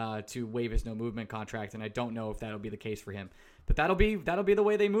to waive his no movement contract, and I don't know if that'll be the case for him. But that'll be the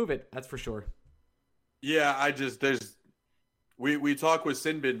way they move it. That's for sure. Yeah, We talked with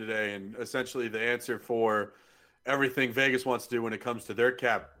Sinbin today, and essentially the answer for everything Vegas wants to do when it comes to their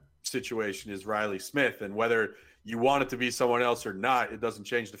cap situation is Riley Smith. And whether you want it to be someone else or not, it doesn't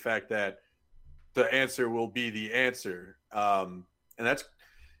change the fact that the answer will be the answer. And that's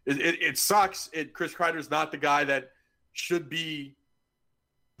it sucks. Chris Kreider's not the guy that should be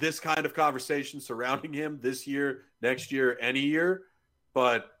this kind of conversation surrounding him this year, next year, any year.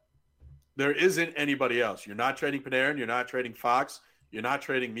 But there isn't anybody else. You're not trading Panarin. You're not trading Fox. You're not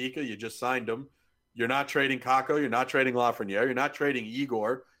trading Mika. You just signed him. You're not trading Kakko. You're not trading Lafreniere. You're not trading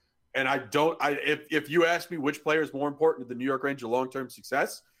Igor. And if you ask me which player is more important to the New York Rangers' long-term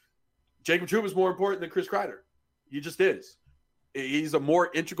success, Jacob Trouba is more important than Chris Kreider. He just is. He's a more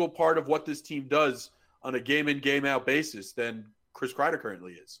integral part of what this team does on a game-in, game-out basis than Chris Kreider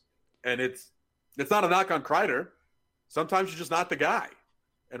currently is. And it's not a knock on Kreider. Sometimes you're just not the guy.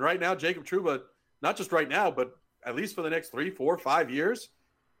 And right now, Jacob Trouba, not just right now, but at least for the next 3, 4, 5 years,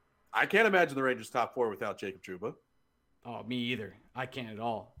 I can't imagine the Rangers top 4 without Jacob Trouba. Oh, me either. I can't at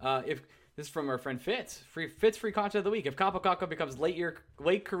all. If this is from our friend Fitz, free content of the week. If Kaapo Kakko becomes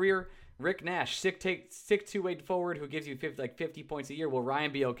late career Rick Nash, sick two-way forward who gives you 50 points a year, will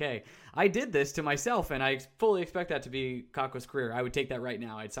Ryan be okay? I did this to myself, and I fully expect that to be Kakko's career. I would take that right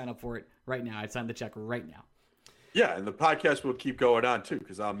now. I'd sign up for it right now. I'd sign the check right now. Yeah, and the podcast will keep going on, too,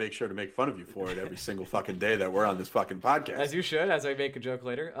 because I'll make sure to make fun of you for it every single fucking day that we're on this fucking podcast. As you should, as I make a joke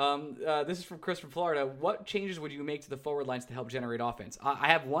later. This is from Chris from Florida. What changes would you make to the forward lines to help generate offense? I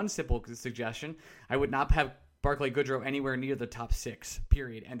have one simple suggestion. I would not have Barclay Goodrow anywhere near the top 6,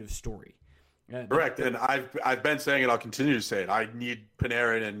 period, end of story. Correct, and I've been saying it, I'll continue to say it. I need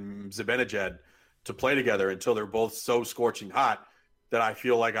Panarin and Zibanejad to play together until they're both so scorching hot that I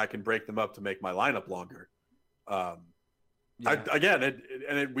feel like I can break them up to make my lineup longer.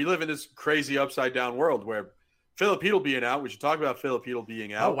 We live in this crazy upside down world where Filipino being out. We should talk about Filipino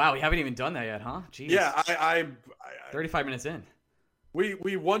being out. Oh wow, we haven't even done that yet, huh? Jeez. Yeah, I'm 35 minutes in.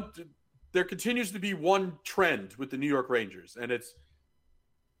 We want. There continues to be one trend with the New York Rangers, and it's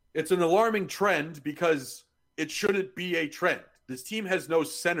an alarming trend because it shouldn't be a trend. This team has no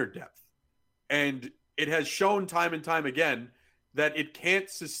center depth, and it has shown time and time again that it can't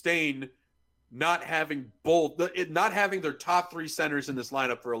sustain not having their top 3 centers in this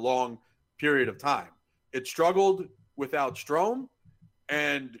lineup for a long period of time. It struggled without Strome,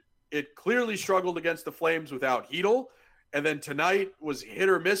 and it clearly struggled against the Flames without Hedl. And then tonight was hit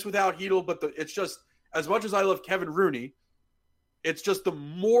or miss without Hedl. But it's just, as much as I love Kevin Rooney, it's just the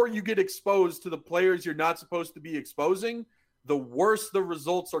more you get exposed to the players you're not supposed to be exposing, the worse the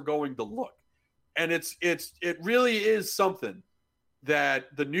results are going to look. And it really is something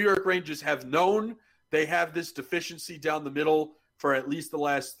that the New York Rangers have known. They have this deficiency down the middle for at least the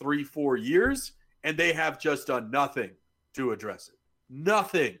last 3-4 years, and they have just done nothing to address it.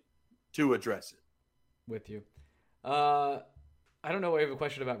 Nothing to address it. With you. I don't know. I have a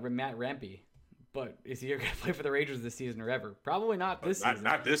question about Matt Rampy, but is he going to play for the Rangers this season or ever? Probably not this season.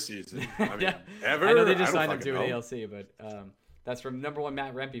 Not this season. I mean, yeah. Ever? I know they just signed him to an ALC, but that's from number 1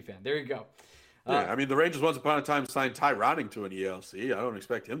 Matt Rampy fan. There you go. Yeah, I mean, the Rangers once upon a time signed Ty Ronning to an ELC. I don't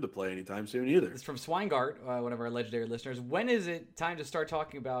expect him to play anytime soon either. It's from Swingart, one of our legendary listeners. When is it time to start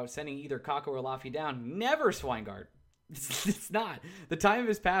talking about sending either Kakko or Laffy down? Never, Swingart. It's not. The time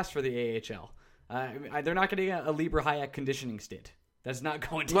has passed for the AHL. They're not getting a Libra Hayek conditioning stint. That's not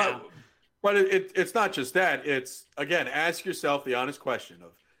going down. But it's not just that. It's, again, ask yourself the honest question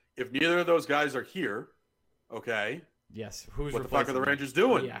of, if neither of those guys are here, okay, Yes. Who's what the fuck are the replacing Rangers them?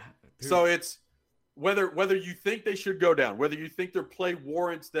 doing? Yeah. So it's whether you think they should go down, whether you think their play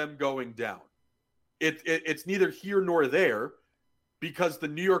warrants them going down. It's neither here nor there, because the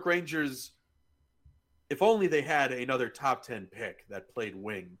New York Rangers, if only they had another top 10 pick that played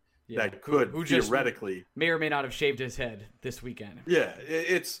wing, that could who theoretically may or may not have shaved his head this weekend. Yeah,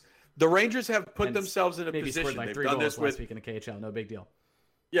 it's the Rangers have put And themselves in a maybe position. scored like They've 3 done goals this last with week in the KHL. No big deal.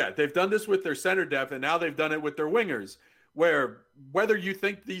 Yeah, they've done this with their center depth, and now they've done it with their wingers. Where whether you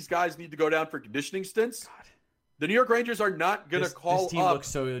think these guys need to go down for conditioning stints, the New York Rangers are not going to call this team up looks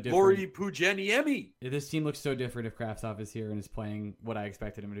so different. Lori Pujaniemi. This team looks so different if Kravtsov is here and is playing what I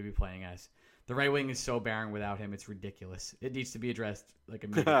expected him to be playing as. The right wing is so barren without him. It's ridiculous. It needs to be addressed like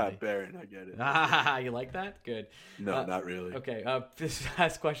immediately. Barren, I get it. You like that? Good. No, not really. Okay. This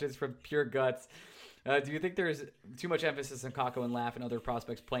last question is from Pure Guts. Do you think there's too much emphasis on Kakko and Laff and other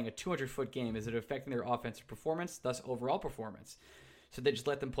prospects playing a 200-foot game? Is it affecting their offensive performance, thus overall performance? So they just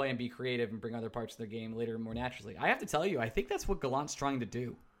let them play and be creative and bring other parts of their game later more naturally. I have to tell you, I think that's what Gallant's trying to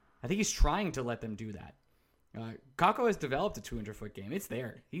do. I think he's trying to let them do that. Kakko has developed a 200-foot game. It's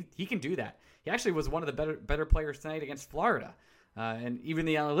there. He can do that. He actually was one of the better players tonight against Florida. And even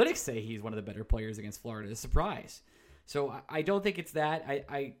the analytics say he's one of the better players against Florida. It's a surprise. So I don't think it's that.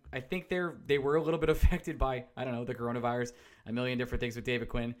 I think they were a little bit affected by, I don't know, the coronavirus, a million different things with David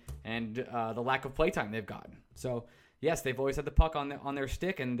Quinn, and the lack of playtime they've gotten. So, yes, they've always had the puck on their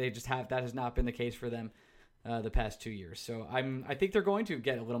stick, and they just have that has not been the case for them the past 2 years. So I think they're going to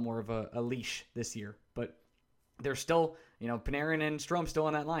get a little more of a leash this year, but they're still, Panarin and Strome still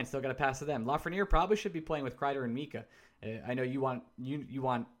on that line. Still got to pass to them. Lafreniere probably should be playing with Kreider and Mika. I know you want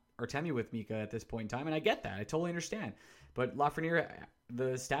Artemi with Mika at this point in time, and I get that. I totally understand. But Lafreniere,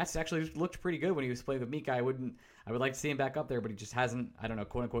 the stats actually looked pretty good when he was playing with Mika. I would like to see him back up there, but he just hasn't, I don't know,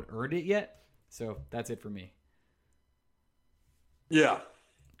 quote unquote, earned it yet. So that's it for me. Yeah.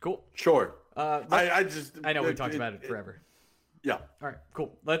 Cool. Sure. I know we talked about it forever. Yeah. All right,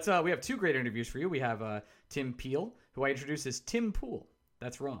 cool. We have 2 great interviews for you. We have Tim Peel, who I introduced as Tim Pool.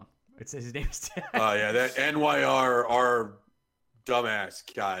 That's wrong. It says his name is Tim. Yeah, that NYR, our dumbass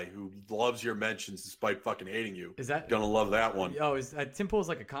guy who loves your mentions despite fucking hating you. Is that gonna love that one? Oh, is Tim Pool's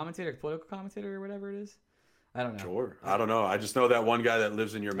like a commentator, political commentator, or whatever it is? I don't know. Sure. I don't know. I just know that one guy that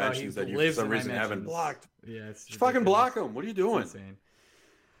lives in your mentions that you for some reason haven't blocked. Yeah, it's just fucking block him. What are you doing? It's insane.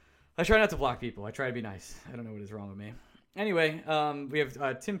 I try not to block people. I try to be nice. I don't know what is wrong with me. Anyway, we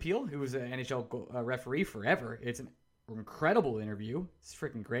have Tim Peel, who was an NHL referee forever. It's an incredible interview. It's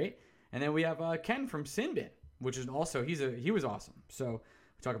freaking great. And then we have Ken from Sinbin, which is also he was awesome. So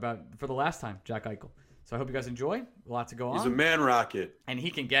we talk about for the last time Jack Eichel. So I hope you guys enjoy. A lot to go on. He's a man rocket, and he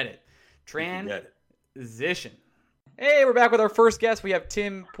can get it. Transition. Hey, we're back with our first guest. We have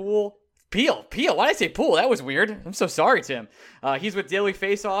Tim Peel. Why did I say Pool? That was weird. I'm so sorry, Tim. He's with Daily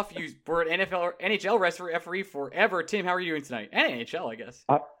Faceoff. You were an NHL referee forever. Tim, how are you doing tonight? And NHL, I guess.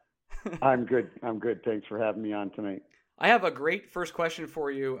 I'm good. Thanks for having me on tonight. I have a great first question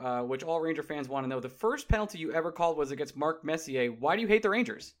for you, which all Ranger fans want to know. The first penalty you ever called was against Mark Messier. Why do you hate the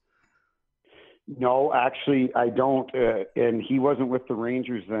Rangers? No, actually, I don't. And he wasn't with the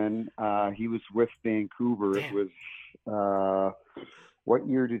Rangers then. He was with Vancouver. Damn. It was what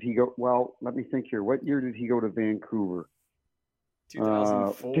year did he go? Well, let me think here. What year did he go to Vancouver?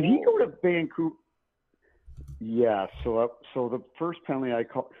 2004. Did he go to Vancouver? Yeah. So the first penalty I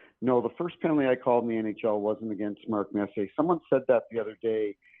called. No, the first penalty I called in the NHL wasn't against Mark Messier. Someone said that the other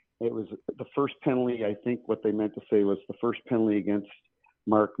day. It was the first penalty. I think what they meant to say was the first penalty against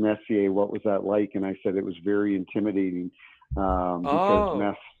Mark Messier. What was that like? And I said it was very intimidating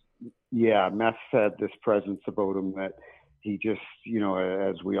because Mess had this presence about him that he just,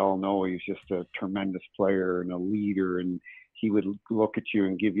 as we all know, he's just a tremendous player and a leader, and he would look at you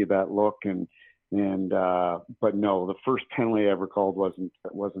and give you that look but no, the first penalty I ever called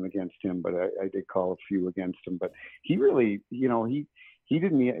wasn't against him, but I did call a few against him. But he really, he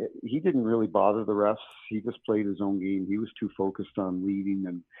didn't really bother the refs. He just played his own game. He was too focused on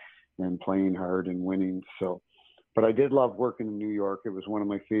leading and playing hard and winning. So, but I did love working in New York. It was one of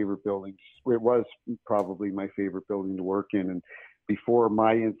my favorite buildings. It was probably my favorite building to work in. And before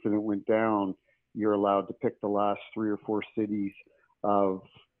my incident went down, you're allowed to pick the last 3 or 4 cities of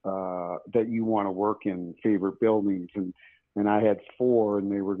that you want to work in, favorite buildings, and I had 4,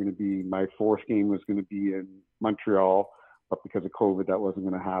 and they were going to be, my 4th game was going to be in Montreal, but because of COVID that wasn't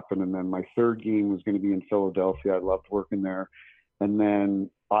going to happen, and then my 3rd game was going to be in Philadelphia. I loved working there, and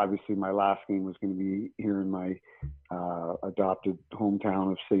then obviously my last game was going to be here in my adopted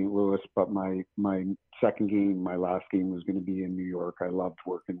hometown of St. Louis, but my second game, my last game was going to be in New York. I loved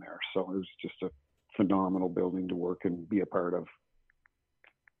working there, so it was just a phenomenal building to work and be a part of.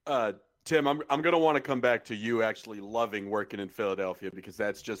 Tim, I'm going to want to come back to you actually loving working in Philadelphia, because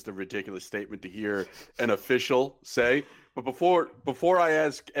that's just a ridiculous statement to hear an official say. But before I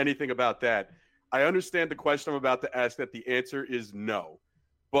ask anything about that, I understand the question I'm about to ask, that the answer is no.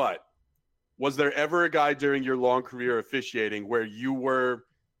 But was there ever a guy during your long career officiating where you were,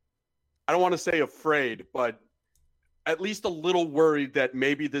 I don't want to say afraid, but at least a little worried that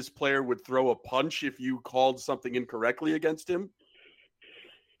maybe this player would throw a punch if you called something incorrectly against him?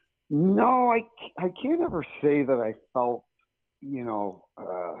 No, I can't ever say that I felt,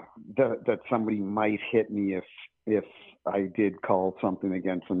 that somebody might hit me if I did call something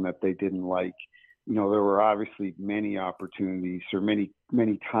against them that they didn't like. There were obviously many opportunities, or many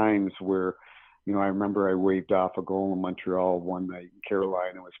times where, I remember I waved off a goal in Montreal one night.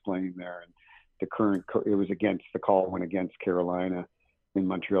 Carolina was playing there, and the call went against Carolina in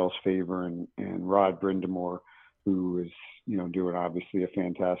Montreal's favor, and Rod Brindamore, who is, doing obviously a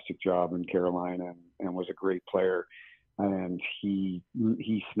fantastic job in Carolina and was a great player. And he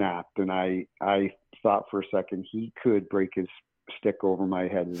snapped, and I thought for a second he could break his stick over my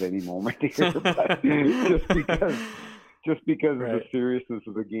head at any moment here, but just because right. of the seriousness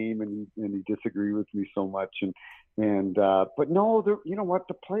of the game, and he disagreed with me so much. But no,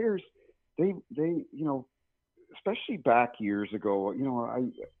 the players, they especially back years ago,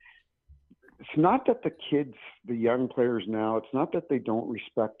 it's not that the young players now, it's not that they don't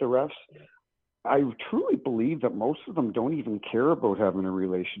respect the refs. I truly believe that most of them don't even care about having a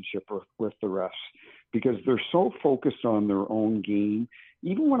relationship with the refs, because they're so focused on their own game.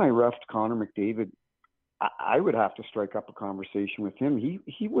 Even when I refed Connor McDavid, I would have to strike up a conversation with him.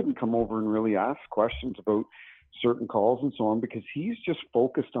 He wouldn't come over and really ask questions about certain calls and so on, because he's just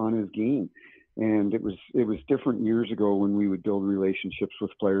focused on his game. And it was different years ago when we would build relationships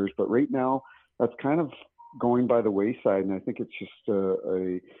with players, but right now that's kind of going by the wayside. And I think it's just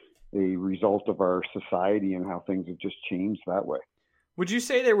a result of our society and how things have just changed that way. Would you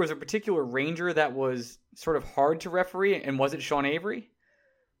say there was a particular Ranger that was sort of hard to referee, and was it Sean Avery?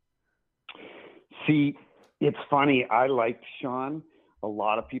 See, it's funny. I liked Sean. A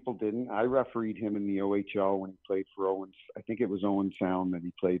lot of people didn't. I refereed him in the OHL when he played for Owens. I think it was Owen Sound that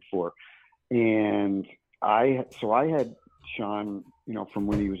he played for. And I had Sean, from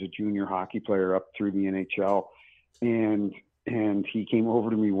when he was a junior hockey player up through the NHL. And he came over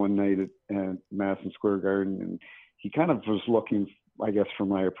to me one night at Madison Square Garden, and he kind of was looking, I guess, for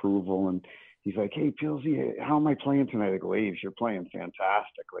my approval. And he's like, "Hey, Pilsy, how am I playing tonight?" I go, "Aves, you're playing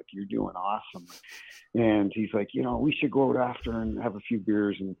fantastic. Like, you're doing awesome." And he's like, "We should go out after and have a few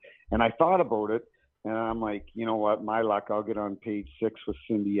beers." And I thought about it, and I'm like, you know what, my luck, I'll get on page 6 with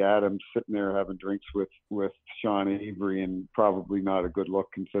Cindy Adams, sitting there having drinks with Sean Avery, and probably not a good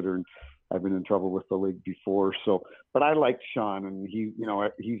look considering I've been in trouble with the league before. So, but I liked Sean, and he's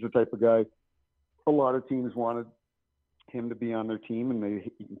the type of guy a lot of teams wanted him to be on their team,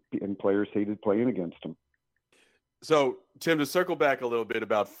 and players hated playing against him. So, Tim, to circle back a little bit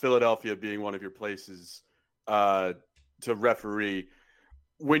about Philadelphia being one of your places to referee,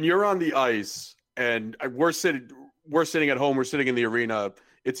 when you're on the ice and we're sitting at home, we're sitting in the arena,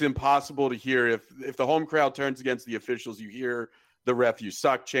 it's impossible to hear if the home crowd turns against the officials. You hear the ref, you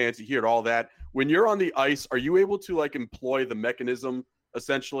suck chants, you hear all that. When you're on the ice, are you able to employ the mechanism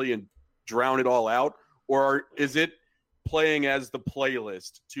essentially and drown it all out, or is it playing as the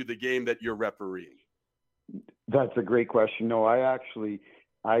playlist to the game that you're refereeing? That's a great question. No, I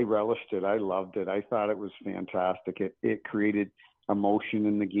relished it. I loved it. I thought it was fantastic. It created emotion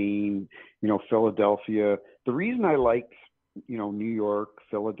in the game. Philadelphia, the reason I liked, New York,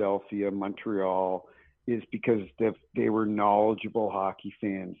 Philadelphia, Montreal, is because they were knowledgeable hockey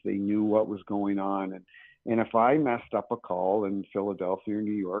fans. They knew what was going on. And if I messed up a call in Philadelphia or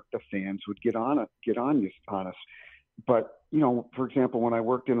New York, the fans would get on us. But, for example, when I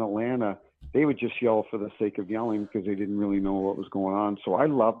worked in Atlanta, they would just yell for the sake of yelling because they didn't really know what was going on. So I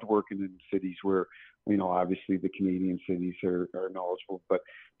loved working in cities where, obviously the Canadian cities are knowledgeable, but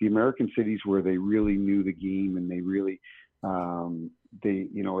the American cities where they really knew the game, and they really,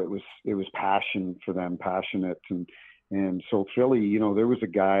 it was passion for them, passionate. And so Philly, there was a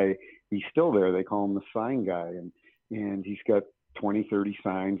guy, he's still there. They call him the sign guy, and he's got 20, 30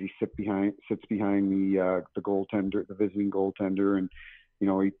 signs. He sits behind the goaltender, the visiting goaltender, and he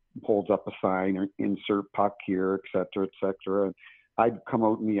holds up a sign or insert puck here, et cetera. And I'd come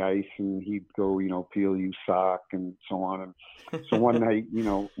out in the ice, and he'd go, Peel, you suck, and so on. And so one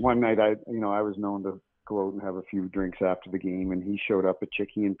night I was known to go out and have a few drinks after the game, and he showed up at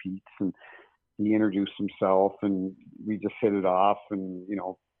Chicky and Pete's, and he introduced himself, and we just hit it off, and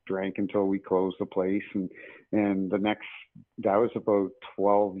drank until we closed the place. And that was about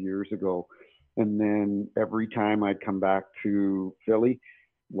 12 years ago. And then every time I'd come back to Philly,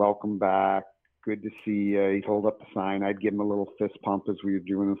 welcome back, good to see you. He'd hold up the sign. I'd give him a little fist pump as we were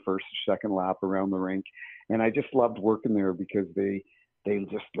doing the first or second lap around the rink. And I just loved working there because they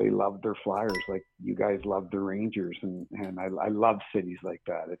loved their Flyers like you guys love the Rangers. And I love cities like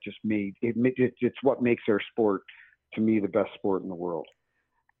that. It just it's what makes our sport, to me, the best sport in the world.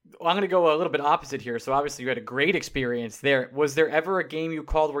 Well, I'm going to go a little bit opposite here. So obviously you had a great experience there. Was there ever a game you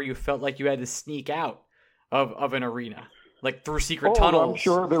called where you felt like you had to sneak out of an arena, like through secret tunnels? I'm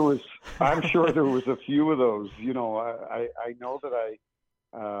sure there was a few of those. You know, I know that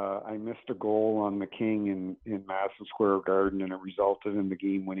I missed a goal on the King in Madison Square Garden, and it resulted in the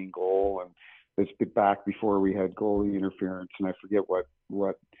game-winning goal. And it's back before we had goalie interference, and I forget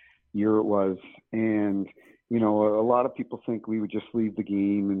what year it was. And you know, a lot of people think we would just leave the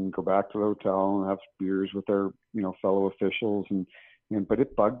game and go back to the hotel and have beers with our, you know, fellow officials. But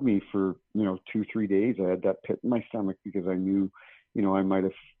it bugged me for, you know, 2-3 days. I had that pit in my stomach because I knew, you know, I might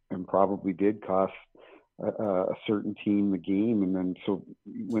have and probably did cost a certain team the game. And then so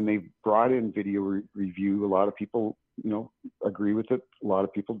when they brought in video review, a lot of people, you know, agree with it. A lot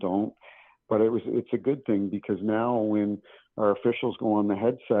of people don't. But it's a good thing because now when our officials go on the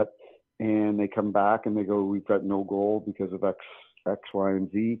headset, and they come back and they go, we've got no goal because of X, Y, and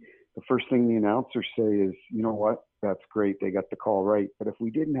Z. The first thing the announcers say is, you know what, that's great. They got the call right. But if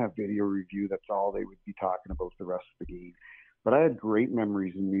we didn't have video review, that's all they would be talking about the rest of the game. But I had great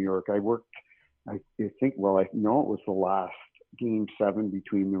memories in New York. I know it was the last Game 7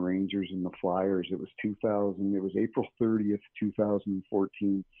 between the Rangers and the Flyers. It was April 30th,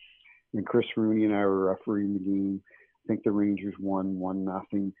 2014. And Chris Rooney and I were refereeing the game. I think the Rangers won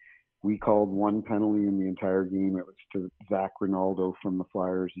 1-0. We called one penalty in the entire game. It was to Zach Rinaldo from the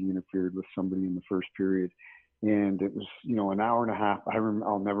Flyers. He interfered with somebody in the first period. And it was, you know, an hour and a half.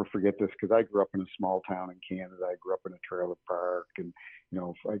 I'll never forget this because I grew up in a small town in Canada. I grew up in a trailer park and, you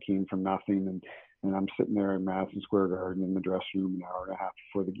know, I came from nothing. And I'm sitting there in Madison Square Garden in the dressing room an hour and a half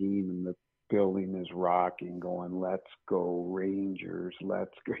before the game. And the building is rocking going, let's go Rangers,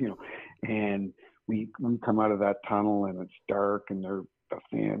 let's go, you know. And we come out of that tunnel and it's dark and the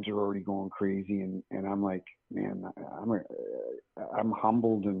fans are already going crazy, and I'm like, man, I'm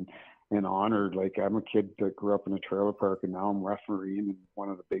humbled and honored. Like I'm a kid that grew up in a trailer park, and now I'm refereeing in one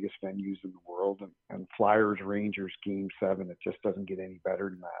of the biggest venues in the world, and Flyers Rangers Game 7. It just doesn't get any better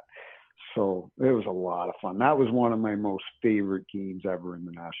than that. So it was a lot of fun. That was one of my most favorite games ever in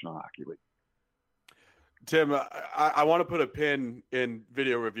the National Hockey League. Tim, I want to put a pin in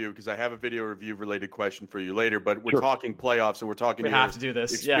video review because I have a video review related question for you later, but we're talking playoffs and we're talking have to do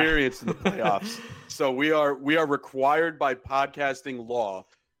this. Experience in the playoffs. So we are required by podcasting law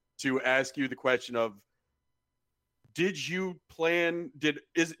to ask you the question of, do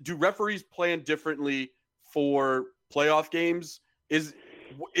referees plan differently for playoff games?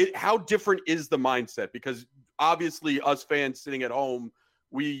 How different is the mindset? Because obviously us fans sitting at home,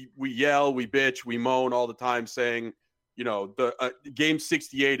 we yell, we bitch, we moan all the time saying, you know, the game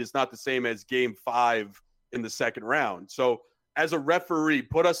 68 is not the same as game 5 in the second round. So as a referee,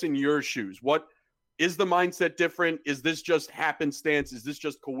 put us in your shoes. What is the mindset different? Is this just happenstance? Is this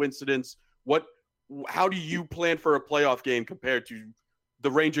just coincidence? How do you plan for a playoff game compared to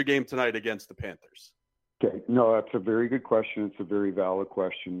the Ranger game tonight against the Panthers? Okay. No, that's a very good question. It's a very valid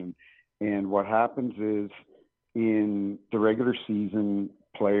question. And what happens is in the regular season,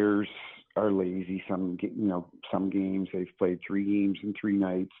 players are lazy. Some games they've played 3 games in 3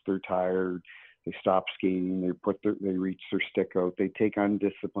 nights. They're tired. They stop skating. They reach their stick out. They take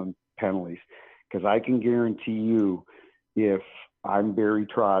undisciplined penalties. Because I can guarantee you, if I'm Barry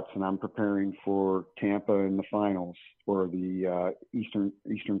Trotz and I'm preparing for Tampa in the finals or the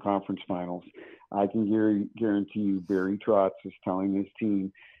Eastern Conference Finals, I can guarantee you Barry Trotz is telling his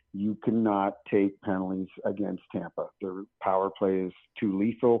team, you cannot take penalties against Tampa. Their power play is too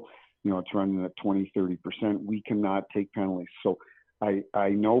lethal. You know, it's running at 20-30%. We cannot take penalties. So I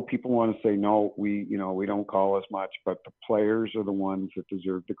know people want to say, no, we don't call as much, but the players are the ones that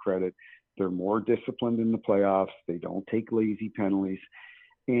deserve the credit. They're more disciplined in the playoffs. They don't take lazy penalties.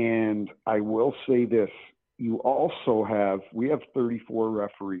 And I will say this, we have 34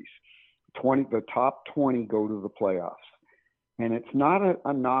 referees. The top 20 go to the playoffs. And it's not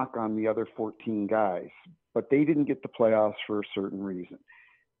a knock on the other 14 guys, but they didn't get the playoffs for a certain reason.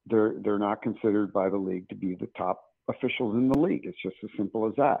 They're not considered by the league to be the top officials in the league. It's just as simple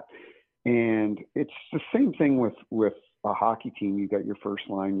as that. And it's the same thing with a hockey team. You got your first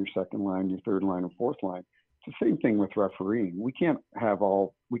line, your second line, your third line, and fourth line. It's the same thing with refereeing. We can't have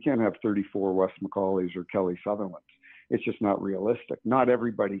 34 Wes McCaulays or Kelly Sutherlands. It's just not realistic. Not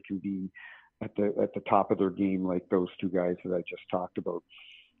everybody can be at the top of their game like those two guys that I just talked about.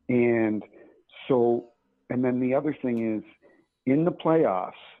 And then the other thing is, in the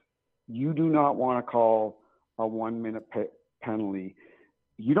playoffs, you do not want to call a 1 minute penalty.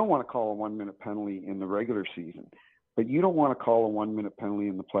 You don't want to call a 1 minute penalty in the regular season, but you don't want to call a 1 minute penalty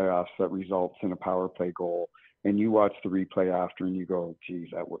in the playoffs that results in a power play goal. And you watch the replay after and you go, geez,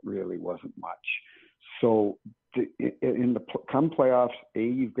 that really wasn't much. So come playoffs, A,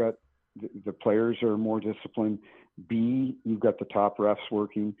 you've got the players are more disciplined. B, you've got the top refs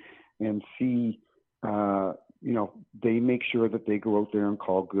working. And C, they make sure that they go out there and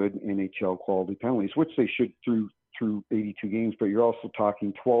call good NHL quality penalties, which they should through 82 games. But you're also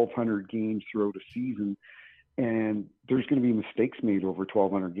talking 1,200 games throughout a season, and there's going to be mistakes made over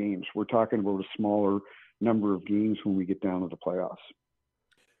 1,200 games. We're talking about a smaller number of games when we get down to the playoffs.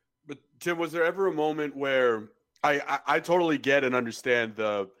 But Tim, was there ever a moment where I totally get and understand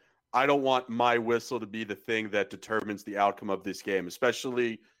I don't want my whistle to be the thing that determines the outcome of this game,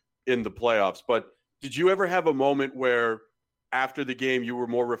 especially in the playoffs. But did you ever have a moment where after the game you were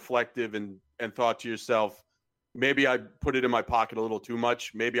more reflective and thought to yourself, maybe I put it in my pocket a little too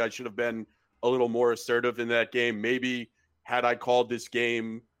much. Maybe I should have been a little more assertive in that game. Maybe had I called this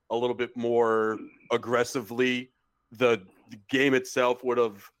game a little bit more aggressively, the game itself would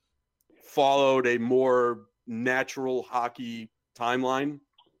have followed a more natural hockey timeline?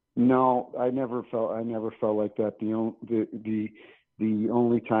 No, I never felt like that. The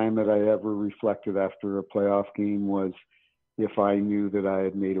only time that I ever reflected after a playoff game was if I knew that I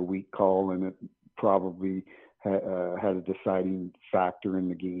had made a weak call and it probably had a deciding factor in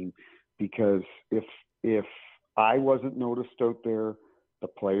the game. Because if I wasn't noticed out there, the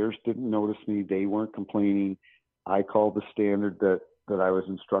players didn't notice me, they weren't complaining, I called the standard that I was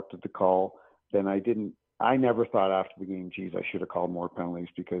instructed to call, then I never thought after the game, geez, I should have called more penalties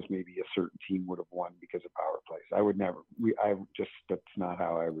because maybe a certain team would have won because of power plays. I would never. That's not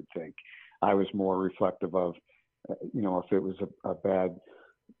how I would think. I was more reflective of, if it was a bad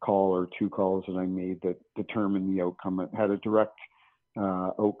call or two calls that I made that determined the outcome, it had a direct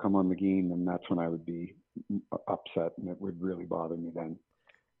outcome on the game, then that's when I would be upset and it would really bother me then.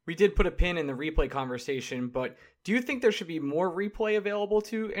 We did put a pin in the replay conversation, but do you think there should be more replay available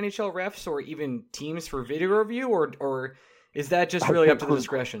to NHL refs or even teams for video review, or is that just really up to the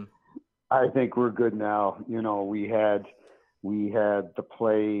discretion? I think we're good now. We had the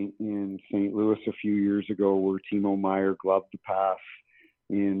play in St. Louis a few years ago where Timo Meier gloved the pass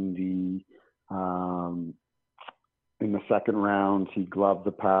in the second round. He gloved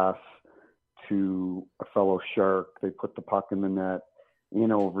the pass to a fellow Shark. They put the puck in the net in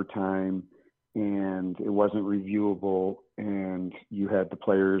overtime, and it wasn't reviewable, and you had the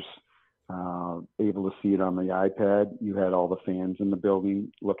players able to see it on the iPad. You had all the fans in the building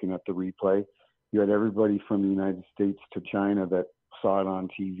looking at the replay. You had everybody from the United States to China that saw it on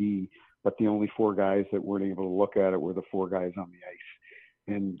TV, but the only four guys that weren't able to look at it were the four guys on the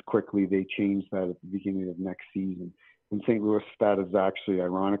ice. And quickly they changed that at the beginning of next season. In St. Louis, that is actually,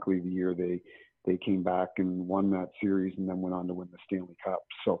 ironically, the year they came back and won that series and then went on to win the Stanley Cup.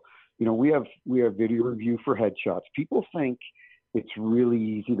 So, we have video review for headshots. People think it's really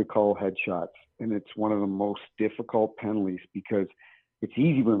easy to call headshots, and it's one of the most difficult penalties because it's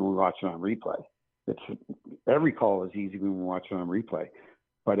easy when we watch it on replay. Every call is easy when we watch it on replay.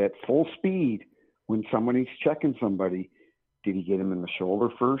 But at full speed, when somebody's checking somebody, did he get him in the shoulder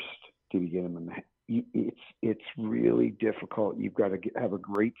first? Did he get him in the head? It's really difficult. You've got to have a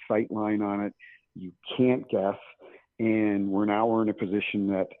great sight line on it. You can't guess. And we're in a position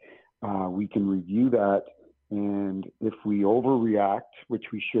that we can review that. And if we overreact,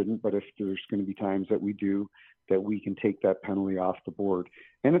 which we shouldn't, but if there's going to be times that we do, that we can take that penalty off the board.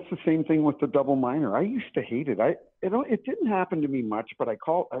 And it's the same thing with the double minor. I used to hate it. It didn't happen to me much, but it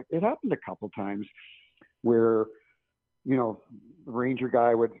happened a couple times where, the Ranger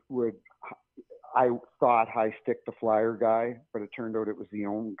guy would I thought high stick the Flyer guy, but it turned out it was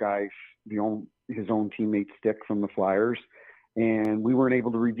his own teammate's stick from the Flyers, and we weren't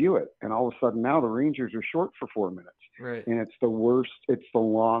able to review it. And all of a sudden now the Rangers are short for 4 minutes. Right. And it's the worst. It's the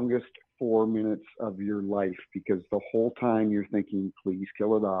longest 4 minutes of your life because the whole time you're thinking, please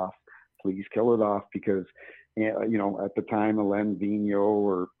kill it off, because at the time, Alain Vigneault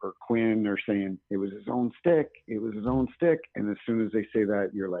or Quinn are saying it was his own stick. And as soon as they say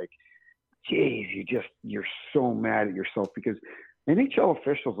that, you're like, geez, you're so mad at yourself because NHL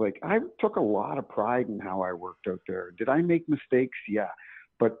officials, I took a lot of pride in how I worked out there. Did I make mistakes? Yeah.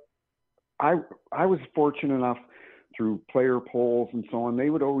 But I was fortunate enough through player polls and so on. They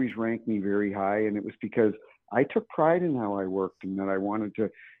would always rank me very high, and it was because I took pride in how I worked and that I wanted to,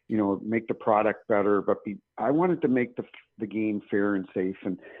 make the product better, but I wanted to make the game fair and safe.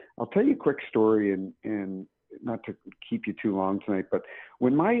 And I'll tell you a quick story, and not to keep you too long tonight, but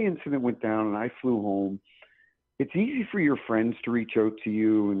when my incident went down and I flew home, it's easy for your friends to reach out to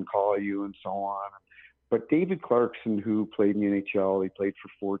you and call you and so on. But David Clarkson, who played in the NHL, he played for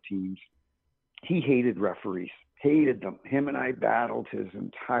 4 teams. He hated referees, hated them. Him and I battled his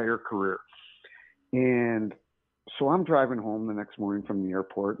entire career. And so I'm driving home the next morning from the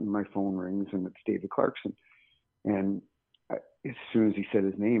airport, and my phone rings, and it's David Clarkson. And as soon as he said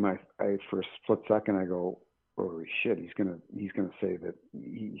his name, I for a split second, I go, "Holy shit! He's gonna say that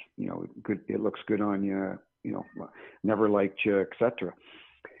good. It looks good on you. Never liked you, etc."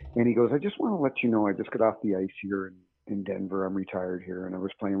 And he goes, "I just want to let you know, I just got off the ice here in Denver. I'm retired here, and I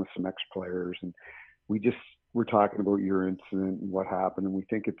was playing with some ex-players, and we're talking about your incident and what happened, and we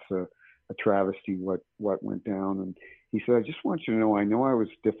think it's a travesty what went down." And he said, "I just want you to know, I know I was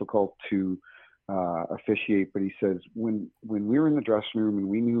difficult to officiate, but," he says, when we were in the dressing room and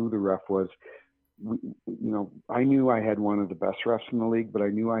we knew who the ref was, I knew I had one of the best refs in the league, but I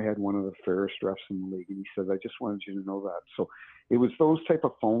knew I had one of the fairest refs in the league." And he said, "I just wanted you to know that." So it was those type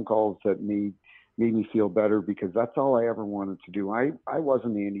of phone calls that made me feel better, because that's all I ever wanted to do. I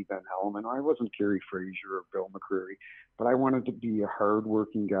wasn't Andy Van Hellemond. I wasn't Kerry Fraser or Bill McCreary, but I wanted to be a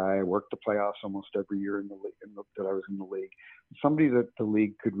hard-working guy. I worked the playoffs almost every year in the league, that I was in the league. Somebody that the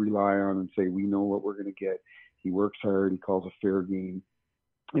league could rely on and say, "We know what we're going to get. He works hard. He calls a fair game."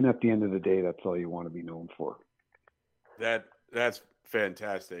 And at the end of the day, that's all you want to be known for. That's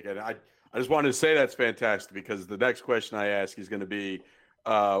fantastic. And I just wanted to say that's fantastic, because the next question I ask is going to be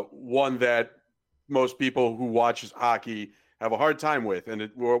one that most people who watch hockey have a hard time with.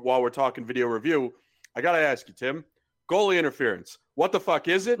 And while we're talking video review, I got to ask you, Tim, goalie interference. What the fuck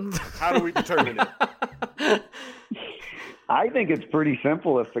is it? How do we determine it? I think it's pretty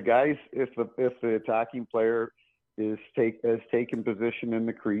simple. If the attacking player has taken position in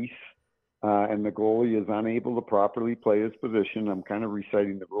the crease, and the goalie is unable to properly play his position, I'm kind of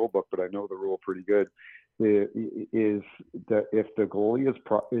reciting the rule book, but I know the rule pretty good, is that if the goalie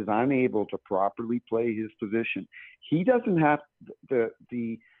is unable to properly play his position, he doesn't have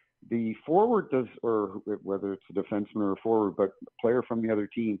the forward does, or whether it's a defenseman or a forward, but a player from the other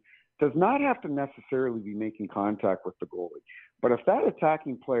team does not have to necessarily be making contact with the goalie. But if that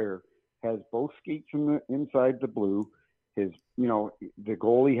attacking player has both skates inside the blue, the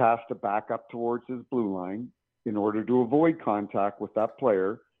goalie has to back up towards his blue line in order to avoid contact with that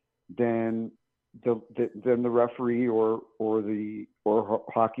player, then the referee or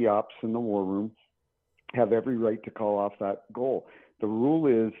hockey ops in the war room have every right to call off that goal. The rule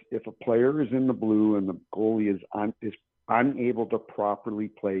is, if a player is in the blue and the goalie is unable to properly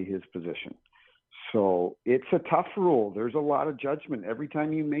play his position. So it's a tough rule. There's a lot of judgment every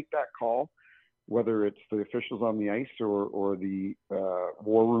time you make that call, whether it's the officials on the ice or the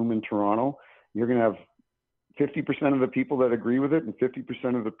war room in Toronto. You're going to have 50% of the people that agree with it and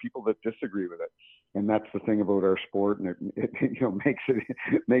 50% of the people that disagree with it. And that's the thing about our sport, and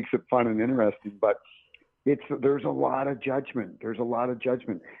it makes it fun and interesting. But there's a lot of judgment. There's a lot of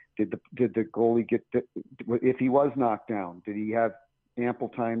judgment. Did the goalie if he was knocked down, did he have ample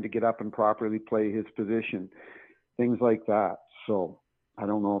time to get up and properly play his position? Things like that. So I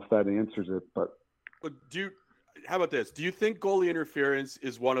don't know if that answers it, but how about this? Do you think goalie interference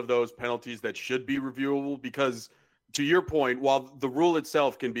is one of those penalties that should be reviewable? Because to your point, while the rule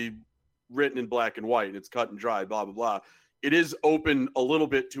itself can be written in black and white, it's cut and dry, blah, blah, blah, it is open a little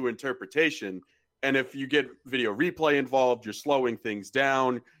bit to interpretation. And if you get video replay involved, you're slowing things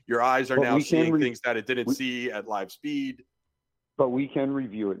down. Your eyes are now seeing things that it didn't see at live speed. But we can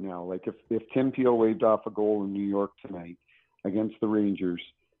review it now. Like if Tim Peel waved off a goal in New York tonight against the Rangers,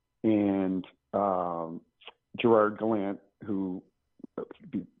 and Gerard Gallant, who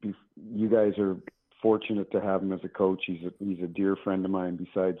you guys are fortunate to have him as a coach. He's a dear friend of mine,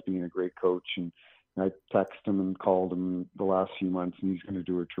 besides being a great coach. And I texted him and called him the last few months, and he's going to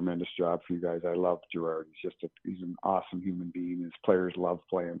do a tremendous job for you guys. I love Gerard. He's an awesome human being. His players love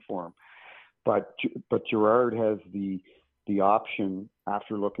playing for him. But Gerard has the option,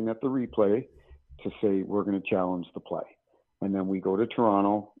 after looking at the replay, to say, we're going to challenge the play. And then we go to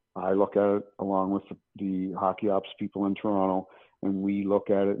Toronto. I look at it along with the hockey ops people in Toronto, and we look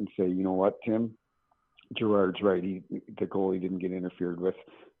at it and say, you know what, Tim? Gerard's right. The goalie didn't get interfered with.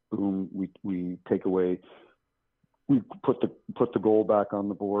 Boom, we take away. We put the goal back on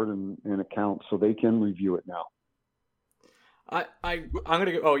the board, and it counts, so they can review it now. I'm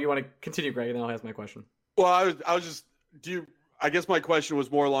gonna go. Oh, you want to continue, Greg, and then I'll ask my question. Well, I was just. I guess my question was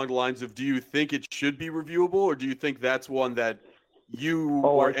more along the lines of: do you think it should be reviewable, or do you think that's one that you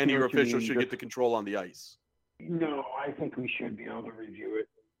or any of your officials should get the control on the ice? No, I think we should be able to review it,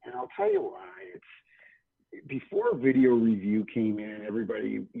 and I'll tell you why. It's before video review came in,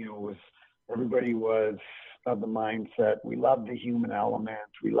 everybody was of the mindset we love the human element.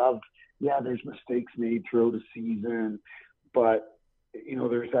 We love, there's mistakes made throughout a season, but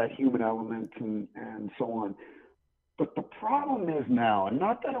there's that human element and so on. But the problem is now, and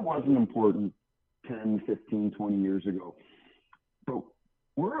not that it wasn't important 10, 15, 20 years ago, but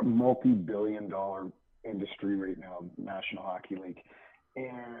we're a multi-billion-dollar industry right now, National Hockey League.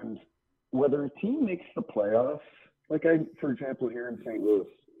 And whether a team makes the playoffs, for example, here in St. Louis,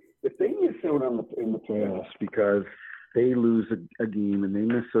 if they miss out in the playoffs because they lose a game and they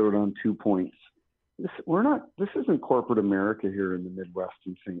miss out on 2 points, this isn't corporate America here in the Midwest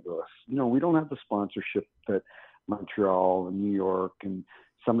in St. Louis. We don't have the sponsorship that Montreal and New York and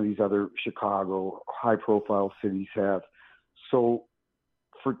some of these other Chicago high-profile cities have. So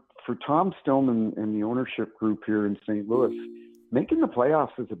for Tom Stillman and the ownership group here in St. Louis, making the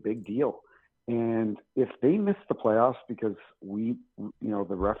playoffs is a big deal. And if they miss the playoffs because the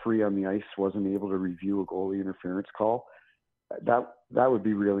referee on the ice wasn't able to review a goalie interference call, that would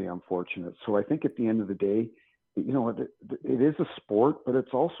be really unfortunate. So I think at the end of the day, it is a sport, but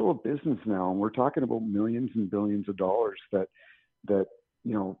it's also a business now. And we're talking about millions and billions of dollars that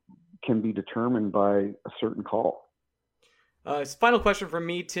can be determined by a certain call. Final question from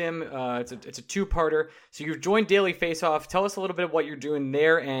me, Tim. It's a two-parter. So you've joined Daily Faceoff. Tell us a little bit of what you're doing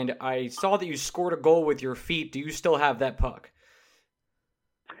there. And I saw that you scored a goal with your feet. Do you still have that puck?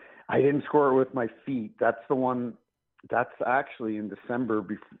 I didn't score it with my feet. That's the one. That's actually in December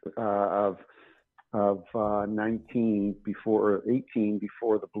of 19 before 18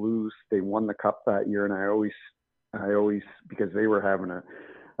 before the Blues. They won the cup that year, and I always because they were having a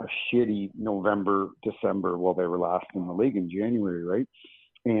shitty November, December. Well, they were last in the league in January, right?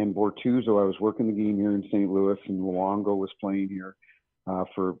 And Bortuzzo, I was working the game here in St. Louis, and Luongo was playing here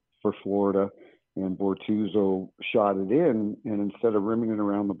for Florida. And Bortuzzo shot it in, and instead of rimming it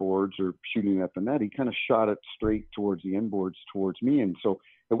around the boards or shooting at the net, he kind of shot it straight towards the end boards towards me. And so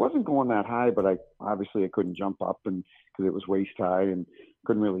it wasn't going that high, but I couldn't jump up and because it was waist high and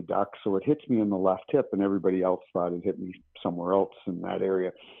couldn't really duck. So it hits me in the left hip, and everybody else thought it hit me somewhere else in that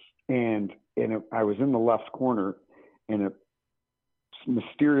area. And I was in the left corner, and it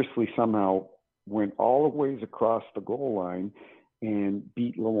mysteriously somehow went all the ways across the goal line and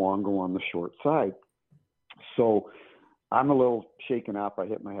beat Luongo on the short side. So I'm a little shaken up. I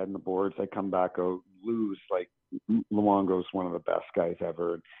hit my head in the boards. I come back out, lose. Like, Luongo's one of the best guys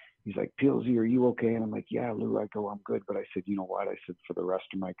ever. And he's like, Pilsy, are you okay? And I'm like, yeah, Lou. I go, I'm good. But I said, you know what? I said, for the rest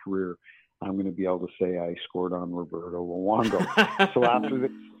of my career, I'm going to be able to say I scored on Roberto Luongo.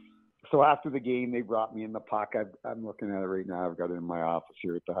 So after the game, they brought me in the puck. I'm looking at it right now. I've got it in my office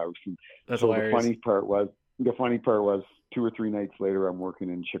here at the house. And that's so hilarious. The funny part was 2 or 3 nights later, I'm working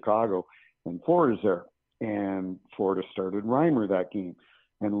in Chicago, and Florida's there. And Florida started Reimer that game.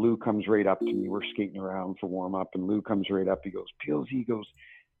 And Lou comes right up to me. We're skating around for warm-up, and Lou comes right up. He goes, Pills, he goes,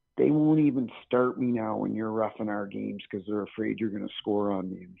 they won't even start me now when you're roughing our games because they're afraid you're going to score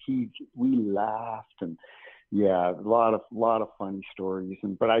on me. And we laughed, and yeah, a lot of funny stories.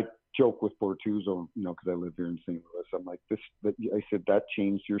 But I joke with Bortuzzo, because I live here in St. Louis. I'm like, I said, that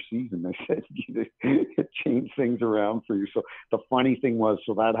changed your season. I said, it changed things around for you. So the funny thing was,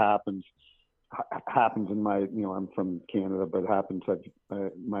 so that happens in my, I'm from Canada, but it happens at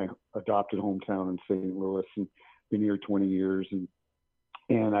my adopted hometown in St. Louis, and been here 20 years.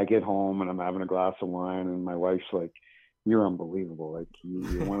 And I get home and I'm having a glass of wine, and my wife's like, you're unbelievable. Like,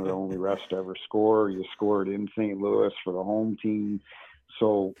 you're one of the only refs to ever score. You scored in St. Louis for the home team.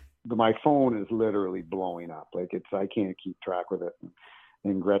 So my phone is literally blowing up. Like, I can't keep track with it.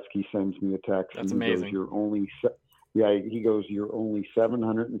 And Gretzky sends me a text. That's and he amazing. Goes, he goes, you're only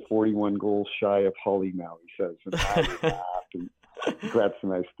 741 goals shy of Hully now, he says. And I laugh, and Gretz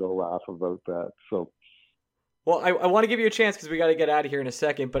and I still laugh about that. So, well, I want to give you a chance because we got to get out of here in a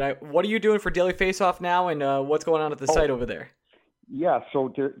second. But what are you doing for Daily Faceoff now, and what's going on at the site over there? Yeah, so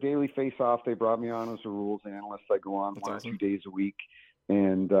Daily Faceoff, they brought me on as a rules analyst. I go on That's one awesome. or 2 days a week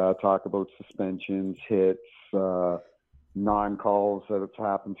and talk about suspensions, hits, non-calls that have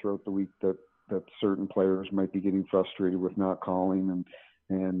happened throughout the week that certain players might be getting frustrated with not calling,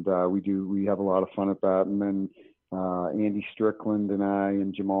 and we have a lot of fun at that. And then Andy Strickland and I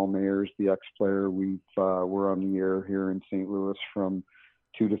and Jamal Mayers, the ex-player, we're on the air here in St. Louis from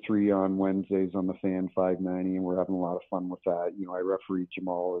 2 to 3 on Wednesdays on the Fan 590, and we're having a lot of fun with that. You know, I refereed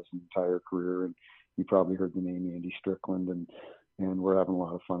Jamal his entire career, and you probably heard the name Andy Strickland, and we're having a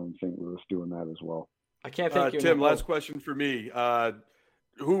lot of fun in St. Louis doing that as well. I can't thank you. Tim, last question for me.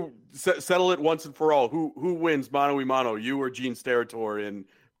 Who settle it once and for all? Who wins mano a mano, you or Gene Steratore, in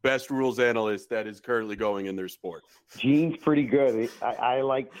best rules analyst that is currently going in their sport? Gene's pretty good. I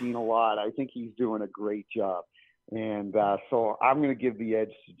like Gene a lot. I think he's doing a great job. And so I'm going to give the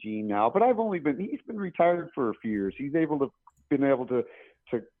edge to Gene now. But he's been retired for a few years. He's been able to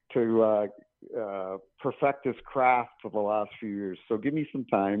perfect his craft for the last few years. So give me some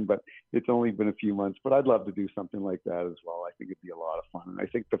time, but it's only been a few months. But I'd love to do something like that as well. I think it'd be a lot of fun. And I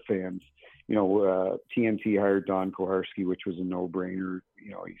think the fans, TNT hired Don Koharski, which was a no-brainer.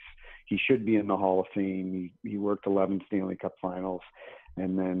 You know, he should be in the Hall of Fame. He worked 11 Stanley Cup Finals.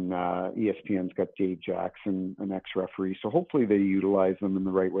 And then ESPN's got Dave Jackson, an ex-referee. So hopefully they utilize them in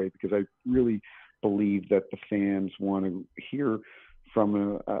the right way, because I really believe that the fans want to hear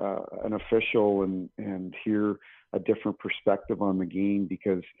from an official and hear a different perspective on the game,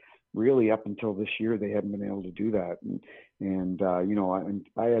 because really up until this year they haven't been able to do that. And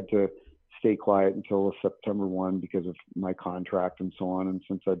I had to stay quiet until September 1 because of my contract and so on. And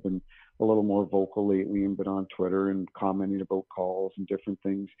since I've been a little more vocal lately and been on Twitter and commenting about calls and different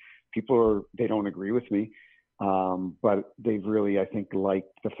things, they don't agree with me. But they've really, I think,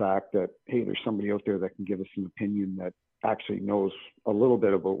 liked the fact that, hey, there's somebody out there that can give us an opinion that actually knows a little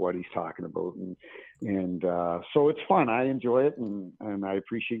bit about what he's talking about. And so it's fun. I enjoy it. And I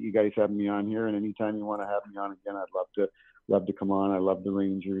appreciate you guys having me on here. And anytime you want to have me on again, I'd love to come on. I love the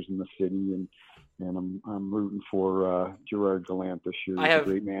Rangers and the city, and I'm rooting for Gerard Gallant this year. He's a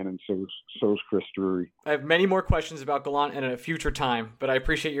great man, and so's Chris Drury. I have many more questions about Gallant at a future time, but I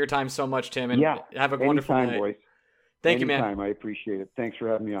appreciate your time so much, Tim, and have a wonderful night. Boys. Thank you, man. I appreciate it. Thanks for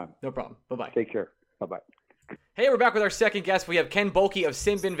having me on. No problem. Bye-bye. Take care. Bye-bye. Hey, we're back with our second guest. We have Ken Boehlke of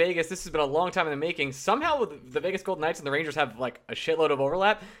Simbin Vegas. This has been a long time in the making. Somehow the Vegas Golden Knights and the Rangers have like a shitload of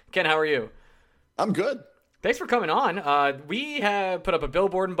overlap. Ken, how are you? I'm good. Thanks for coming on. We have put up a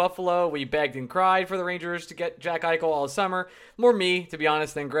billboard in Buffalo. We begged and cried for the Rangers to get Jack Eichel all summer. More me, to be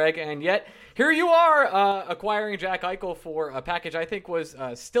honest, than Greg. And yet, here you are acquiring Jack Eichel for a package I think was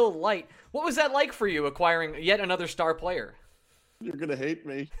still light. What was that like for you, acquiring yet another star player? You're going to hate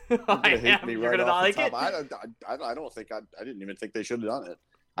me. You're going to hate me right off the top. I don't think I didn't even think they should have done it.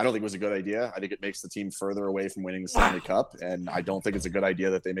 I don't think it was a good idea. I think it makes the team further away from winning the Stanley Cup, and I don't think it's a good idea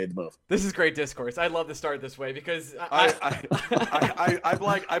that they made the move. This is great discourse. I'd love to start this way because I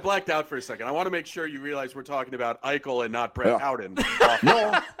blacked out for a second. I want to make sure you realize we're talking about Eichel and not Brett Howden.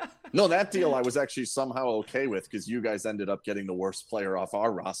 No, that deal I was actually somehow okay with because you guys ended up getting the worst player off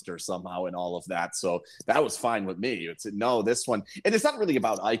our roster somehow and all of that. So that was fine with me. This one, and it's not really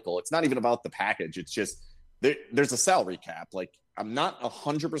about Eichel. It's not even about the package. It's just there's a salary cap. Like, I'm not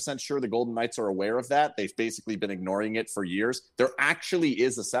 100% sure the Golden Knights are aware of that. They've basically been ignoring it for years. There actually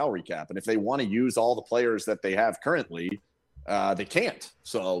is a salary cap. And if they want to use all the players that they have currently, they can't.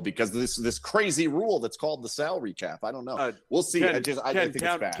 So because this crazy rule that's called the salary cap, I don't know. We'll see. Ken, I think it's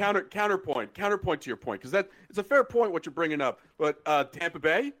bad. Counterpoint to your point, because it's a fair point what you're bringing up. But Tampa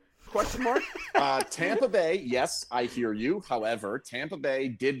Bay? Question mark? Tampa Bay, yes, I hear you. However, Tampa Bay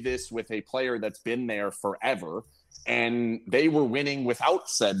did this with a player that's been there forever, and they were winning without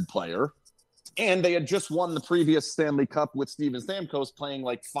said player. And they had just won the previous Stanley Cup with Steven Stamkos playing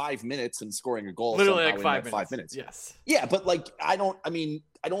like 5 minutes and scoring a goal. Literally like 5 minutes. Yes. Yeah, but I don't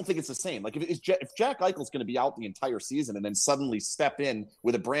think it's the same. Like if Jack Eichel's going to be out the entire season and then suddenly step in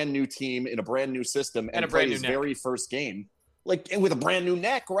with a brand new team in a brand new system and play his very first game, and with a brand new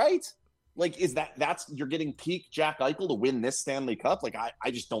neck, right? Like, that's you're getting peak Jack Eichel to win this Stanley Cup? Like,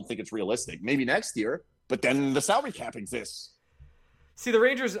 I just don't think it's realistic. Maybe next year, but then the salary cap exists. See, the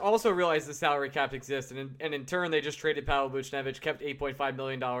Rangers also realized the salary cap exists, and in turn, they just traded Pavel Buchnevich, kept $8.5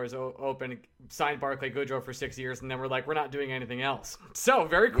 million open, signed Barclay Goodrow for 6 years, and then we're like, we're not doing anything else. So,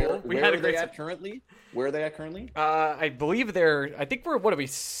 very cool. Where are they at currently? I believe I think we're, what are we,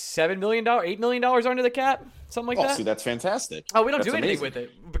 $7 million, $8 million under the cap? Something like that? See, that's fantastic. Oh, we don't do anything with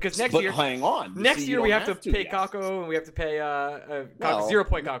it, because next year... hang on. Next year, we have to pay Kakko, and we have to pay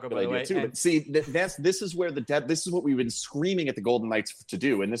 0-point Kakko, by the way. Too, but see, this is where this is what we've been screaming at the Golden Knights to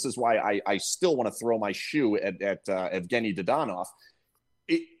do, and this is why I still want to throw my shoe at Evgeny Dadonov.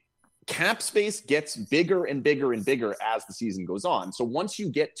 Cap space gets bigger and bigger and bigger as the season goes on. So once you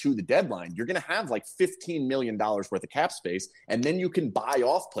get to the deadline, you're going to have like $15 million worth of cap space, and then you can buy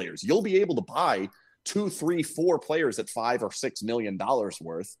off players. You'll be able to buy 2, 3, 4 players at $5 or $6 million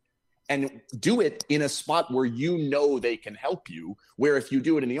worth. and do it in a spot where you know they can help you, where if you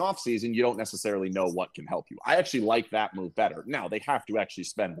do it in the offseason, you don't necessarily know what can help you. I actually like that move better. Now, they have to actually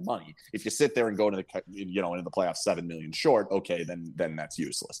spend the money. If you sit there and go into the playoffs $7 million short, okay, then that's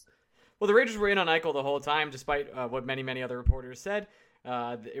useless. Well, the Rangers were in on Eichel the whole time, despite what many other reporters said.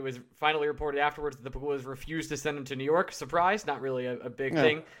 It was finally reported afterwards that the Blues refused to send him to New York. Surprise, not really a big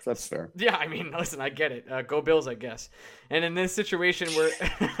thing. That's fair. Yeah, I mean, listen, I get it. Go Bills, I guess. And in this situation where,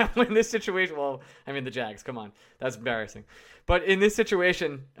 well, I mean, the Jags, come on. That's embarrassing. But in this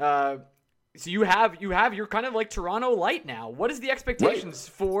situation, so you're kind of like Toronto light now. What is the expectations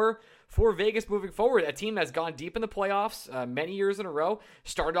for Vegas moving forward? A team that's gone deep in the playoffs many years in a row,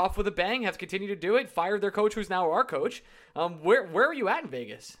 started off with a bang, have continued to do it, fired their coach, who's now our coach. Where are you at in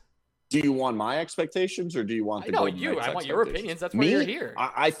Vegas? Do you want my expectations or do you want the Golden Knights' I want your opinions. That's why you're here.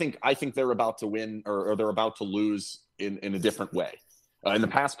 I think they're about to win or they're about to lose in a different way. In the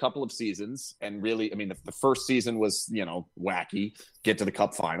past couple of seasons, and really, I mean, the first season was, wacky, get to the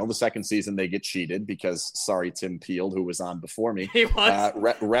Cup final. The second season, they get cheated because, sorry, Tim Peel, who was on before me. He was.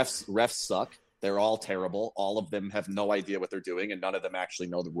 Refs suck. They're all terrible. All of them have no idea what they're doing, and none of them actually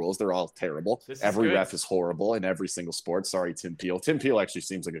know the rules. They're all terrible. Every ref is horrible in every single sport. Sorry, Tim Peel. Tim Peel actually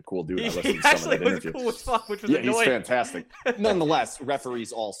seems like a cool dude. I listened to some of that interview. Cool as fuck, which was annoying. He's fantastic. Nonetheless,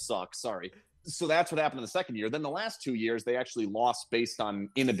 referees all suck. Sorry. So that's what happened in the second year. Then the last 2 years, they actually lost based on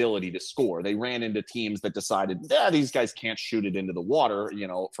inability to score. They ran into teams that decided, these guys can't shoot it into the water,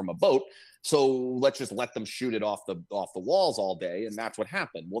 from a boat. So let's just let them shoot it off the walls all day. And that's what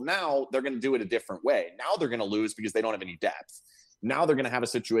happened. Well, now they're going to do it a different way. Now they're going to lose because they don't have any depth. Now they're going to have a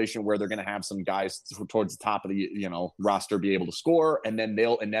situation where they're going to have some guys towards the top of the, roster be able to score. And then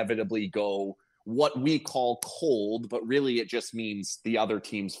they'll inevitably go what we call cold, but really it just means the other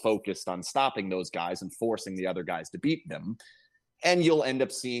team's focused on stopping those guys and forcing the other guys to beat them. And you'll end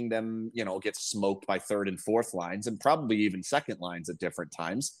up seeing them, get smoked by third and fourth lines and probably even second lines at different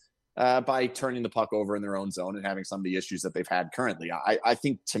times by turning the puck over in their own zone and having some of the issues that they've had currently. I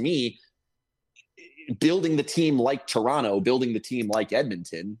think, to me, building the team like Toronto, building the team like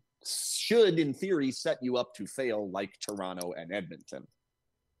Edmonton should, in theory, set you up to fail like Toronto and Edmonton.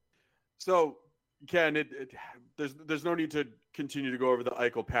 So, Ken, there's no need to continue to go over the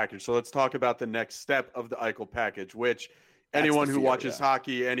Eichel package. So let's talk about the next step of the Eichel package, which anyone who watches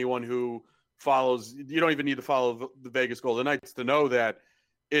hockey, anyone who follows, you don't even need to follow the Vegas Golden Knights to know that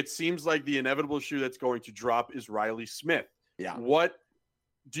it seems like the inevitable shoe that's going to drop is Riley Smith. Yeah. What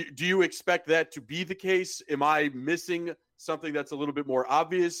do you expect that to be the case? Am I missing something that's a little bit more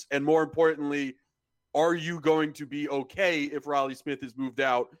obvious? And more importantly, are you going to be okay if Riley Smith is moved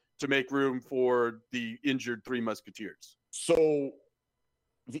out to make room for the injured Three Musketeers? So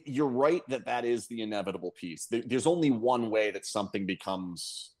you're right that is the inevitable piece. There's only one way that something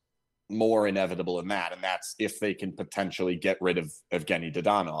becomes more inevitable than that, and that's if they can potentially get rid of Evgeny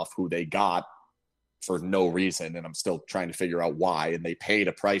Dadonov, who they got for no reason, and I'm still trying to figure out why, and they paid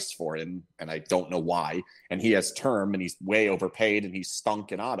a price for him, and I don't know why, and he has term, and he's way overpaid, and he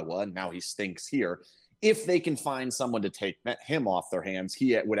stunk in Ottawa, and now he stinks here. If they can find someone to take him off their hands,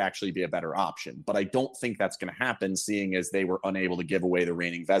 he would actually be a better option. But I don't think that's going to happen, seeing as they were unable to give away the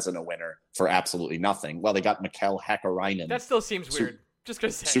reigning Vezina winner for absolutely nothing. Well, they got Mikhail Hakkarainen. That still seems weird. Just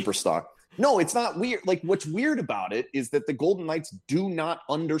going to say. Superstar. No, it's not weird. Like, what's weird about it is that the Golden Knights do not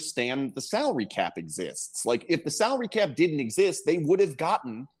understand the salary cap exists. Like, if the salary cap didn't exist, they would have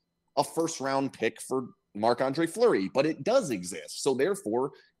gotten a first-round pick for Marc-Andre Fleury. But it does exist. So,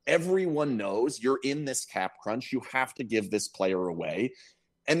 therefore, everyone knows you're in this cap crunch. You have to give this player away.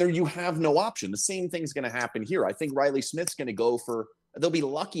 And there you have no option. The same thing's going to happen here. I think Riley Smith's going to go for – they'll be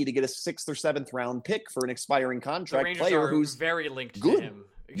lucky to get a 6th or 7th round pick for an expiring contract the Rangers player are who's very linked good. To him.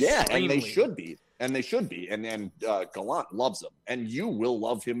 Yeah, Extremely. and they should be. And Gallant loves him. And you will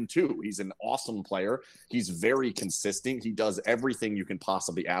love him too. He's an awesome player. He's very consistent. He does everything you can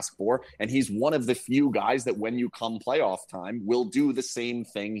possibly ask for. And he's one of the few guys that when you come playoff time will do the same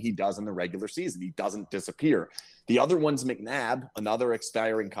thing he does in the regular season. He doesn't disappear. The other one's McNabb, another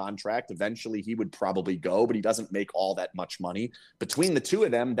expiring contract. Eventually he would probably go, but he doesn't make all that much money. Between the two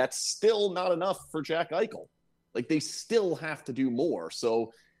of them, that's still not enough for Jack Eichel. Like, they still have to do more.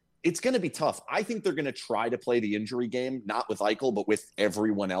 So it's going to be tough. I think they're going to try to play the injury game, not with Eichel, but with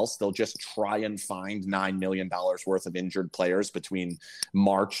everyone else. They'll just try and find $9 million worth of injured players between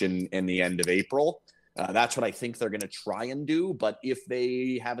March and the end of April. That's what I think they're going to try and do. But if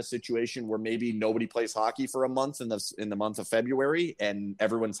they have a situation where maybe nobody plays hockey for a month in the month of February and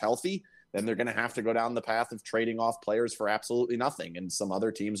everyone's healthy, then they're going to have to go down the path of trading off players for absolutely nothing. And some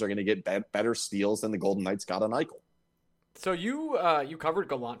other teams are going to get better steals than the Golden Knights got on Eichel. So you covered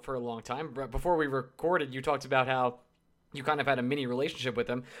Gallant for a long time. Before we recorded, you talked about how you kind of had a mini relationship with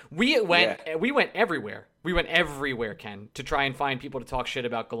him. We went everywhere. We went everywhere, Ken, to try and find people to talk shit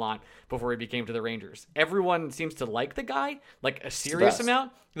about Gallant before he became to the Rangers. Everyone seems to like the guy, like a serious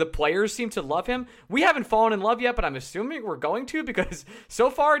amount. The players seem to love him. We haven't fallen in love yet, but I'm assuming we're going to, because so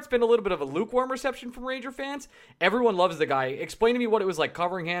far it's been a little bit of a lukewarm reception from Ranger fans. Everyone loves the guy. Explain to me what it was like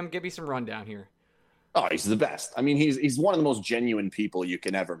covering him. Give me some rundown here. Oh, he's the best. I mean, he's one of the most genuine people you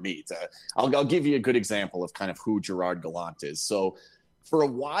can ever meet. I'll give you a good example of kind of who Gerard Gallant is. So for a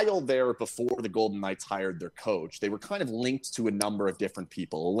while there, before the Golden Knights hired their coach, they were kind of linked to a number of different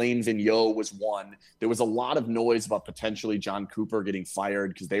people. Alain Vigneault was one. There was a lot of noise about potentially John Cooper getting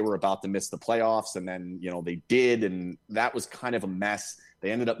fired because they were about to miss the playoffs, and then, they did, and that was kind of a mess.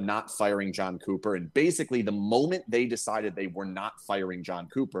 They ended up not firing John Cooper. And basically, the moment they decided they were not firing John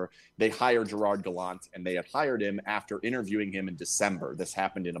Cooper, they hired Gerard Gallant, and they had hired him after interviewing him in December. This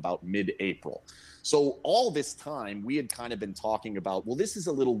happened in about mid-April. So all this time, we had kind of been talking about, well, this is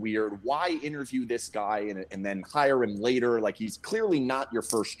a little weird. Why interview this guy and then hire him later? Like, he's clearly not your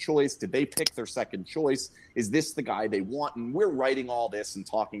first choice. Did they pick their second choice? Is this the guy they want? And we're writing all this and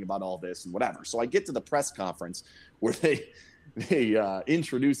talking about all this and whatever. So I get to the press conference where they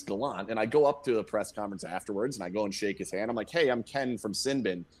introduced Gallant, and I go up to the press conference afterwards, and I go and shake his hand. I'm like, hey, I'm Ken from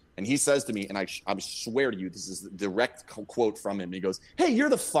Sinbin. And he says to me, and I swear to you, this is a direct quote from him. He goes, hey, you're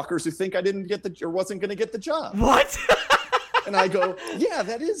the fuckers who think I wasn't going to get the job. What? And I go, yeah,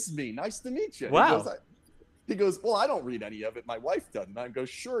 that is me. Nice to meet you. Wow. He goes, well, I don't read any of it. My wife doesn't. I go,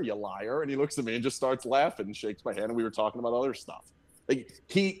 sure, you liar. And he looks at me and just starts laughing and shakes my hand. And we were talking about other stuff. Like,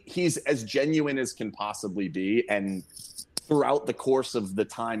 he's as genuine as can possibly be. And throughout the course of the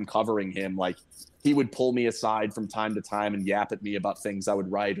time covering him, like, he would pull me aside from time to time and yap at me about things I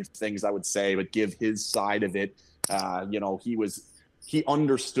would write or things I would say, but give his side of it. He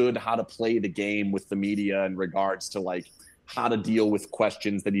understood how to play the game with the media in regards to, like, how to deal with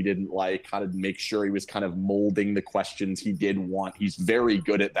questions that he didn't like, how to make sure he was kind of molding the questions he did want. He's very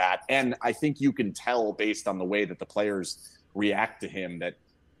good at that. And I think you can tell based on the way that the players react to him that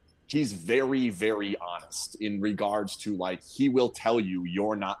he's very, very honest in regards to, like, he will tell you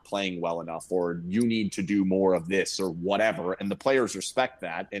you're not playing well enough or you need to do more of this or whatever. And the players respect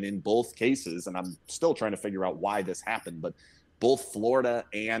that. And in both cases, and I'm still trying to figure out why this happened, but both Florida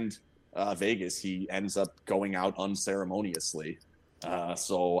and Vegas, he ends up going out unceremoniously.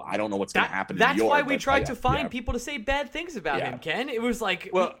 So I don't know what's going to happen in New York. That's why we tried to find people to say bad things about him, Ken. It was like,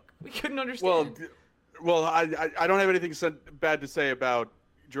 we couldn't understand. Well, I don't have anything bad to say about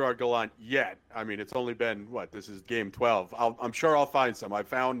Gerard Gallant yet. I mean, it's only been this is game 12. I'm sure I'll find some. I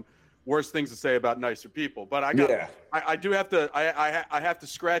found worse things to say about nicer people, but I do have to I have to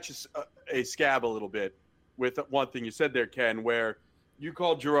scratch a scab a little bit with one thing you said there, Ken, where you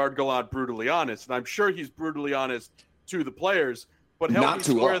called Gerard Gallant brutally honest, and I'm sure he's brutally honest to the players, but help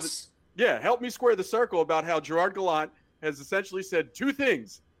me square the circle about how Gerard Gallant has essentially said two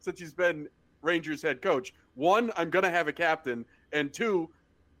things since he's been Rangers head coach. One, I'm going to have a captain, and two,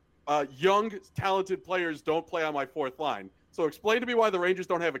 young, talented players don't play on my fourth line. So explain to me why the Rangers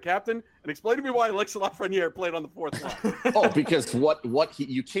don't have a captain, and explain to me why Alex Lafreniere played on the fourth line. Because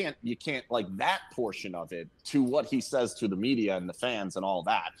you can't like that portion of it to what he says to the media and the fans and all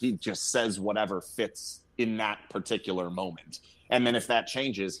that. He just says whatever fits in that particular moment. And then if that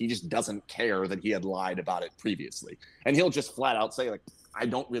changes, he just doesn't care that he had lied about it previously. And he'll just flat out say, like, I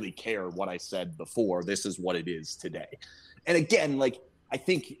don't really care what I said before. This is what it is today. And again, like, I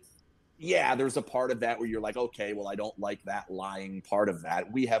think, there's a part of that where you're like, okay, well, I don't like that lying part of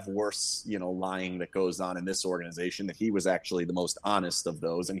that. We have worse, lying that goes on in this organization. That he was actually the most honest of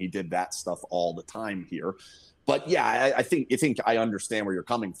those, and he did that stuff all the time here. But I think I understand where you're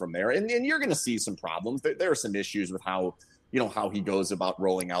coming from there, and you're going to see some problems. There are some issues with how he goes about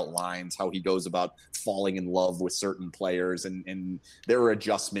rolling out lines, how he goes about falling in love with certain players, and there are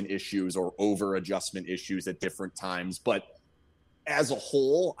adjustment issues or over adjustment issues at different times. But as a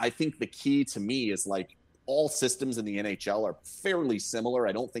whole, I think the key to me is, like, all systems in the NHL are fairly similar.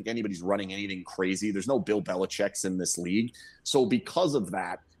 I don't think anybody's running anything crazy. There's no Bill Belichick's in this league. So because of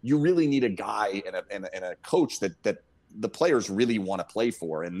that, you really need a guy and a coach that the players really want to play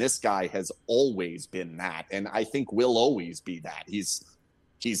for. And this guy has always been that. And I think will always be that. He's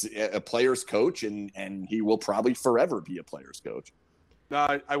a player's coach, and he will probably forever be a player's coach.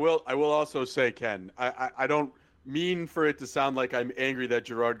 No, I will also say, Ken, I don't mean for it to sound like I'm angry that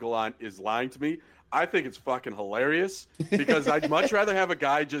Gerard Gallant is lying to me. I think it's fucking hilarious, because I'd much rather have a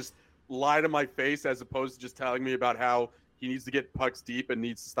guy just lie to my face as opposed to just telling me about how he needs to get pucks deep and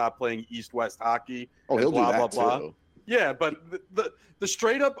needs to stop playing East-West hockey. Oh, he'll blah, do that blah, blah. too. Yeah, but the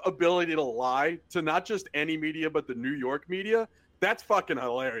straight up ability to lie to not just any media but the New York media, that's fucking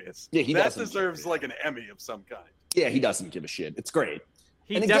hilarious. Yeah, that deserves like an Emmy of some kind. Yeah, he doesn't give a shit. It's great.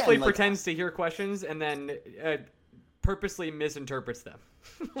 He definitely pretends to hear questions and then purposely misinterprets them.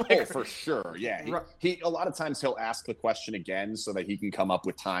 For sure. Yeah. He a lot of times he'll ask the question again so that he can come up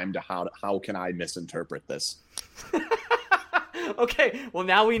with time to how can I misinterpret this? Okay, well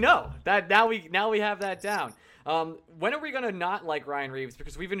now we know that. Now we have that down. When are we gonna not like Ryan Reaves?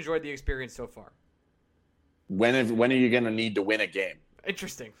 Because we've enjoyed the experience so far. When are you gonna need to win a game?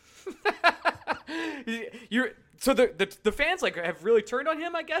 Interesting. So the fans like have really turned on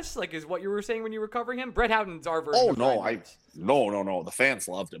him, I guess, like is what you were saying when you were covering him. Brett Howden's our version. Oh no, the fans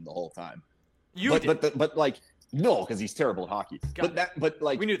loved him the whole time. But like no, because he's terrible at hockey.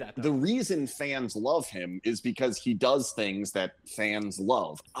 We knew that though. The reason fans love him is because he does things that fans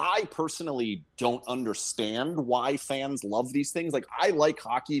love. I personally don't understand why fans love these things. Like I like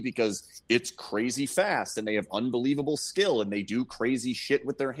hockey because it's crazy fast and they have unbelievable skill and they do crazy shit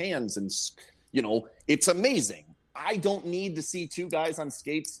with their hands and it's amazing. I don't need to see two guys on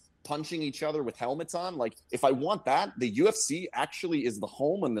skates punching each other with helmets on. Like if I want that, the UFC actually is the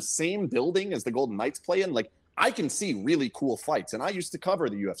home in the same building as the Golden Knights play in. Like I can see really cool fights, and I used to cover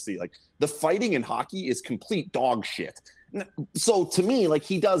the UFC. Like the fighting in hockey is complete dog shit. So to me, like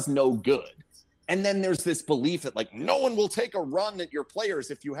he does no good. And then there's this belief that like no one will take a run at your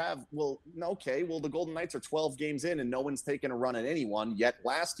players if you have. Well, okay. Well, the Golden Knights are 12 games in, and no one's taken a run at anyone yet.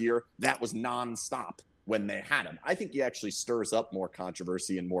 Last year, that was nonstop when they had him. I think he actually stirs up more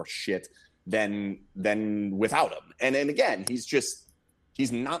controversy and more shit than without him. And then again,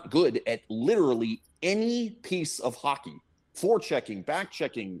 he's not good at literally any piece of hockey. Forechecking,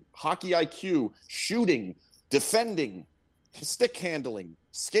 backchecking, hockey IQ, shooting, defending, stick handling,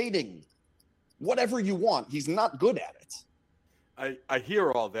 skating, whatever you want. He's not good at it. I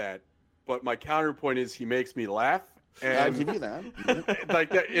hear all that, but my counterpoint is he makes me laugh. And I'll give you that. like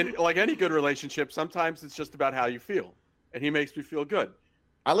that, in like any good relationship, sometimes it's just about how you feel, and he makes me feel good.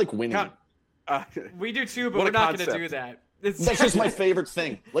 I like winning. We do too, but we're not going to do that. That's just my favorite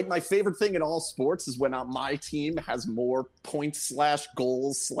thing. Like my favorite thing in all sports is when my team has more points /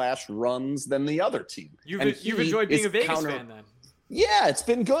 goals / runs than the other team. You've enjoyed being a Vegas fan then. Yeah, it's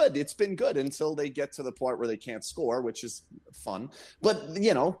been good. It's been good until they get to the point where they can't score, which is fun. But,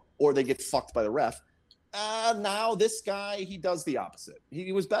 or they get fucked by the ref. Now this guy, he does the opposite.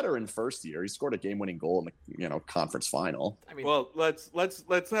 He was better in first year. He scored a game-winning goal in the conference final. Well, let's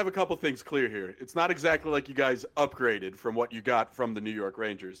have a couple things clear here. It's not exactly like you guys upgraded from what you got from the New York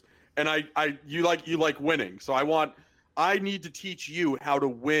Rangers. And you like winning. So I need to teach you how to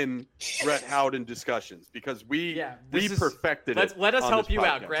win Brett Howden discussions because we perfected it. Let us help you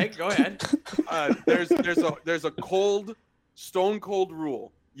out, Greg. Go ahead. There's a stone cold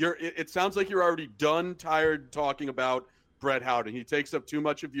rule. It sounds like you're already tired talking about Brett Howden. He takes up too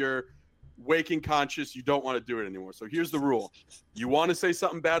much of your waking conscious. You don't want to do it anymore. So here's the rule. You want to say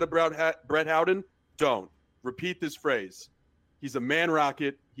something bad about Brett Howden? Don't. Repeat this phrase. He's a man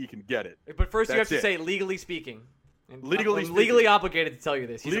rocket. He can get it. But first you have to say legally speaking. And legally obligated to tell you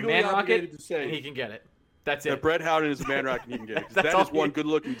this. He's a man rocket and he can get it. That's it. Brett Howden is a man rocket and he can get it. That is one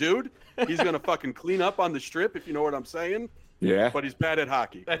good-looking dude. He's going to fucking clean up on the strip, if you know what I'm saying. Yeah. But he's bad at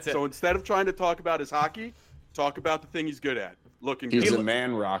hockey. That's it. So instead of trying to talk about his hockey, talk about the thing he's good at. He's a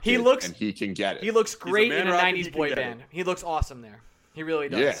man rocket and he can get it. He looks great in a 90s boy band. He looks awesome there. He really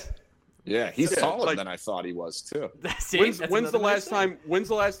does. Yeah, he's taller than I thought he was too. When's the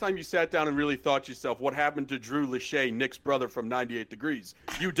last time you sat down and really thought to yourself, what happened to Drew Lachey, Nick's brother from 98 Degrees?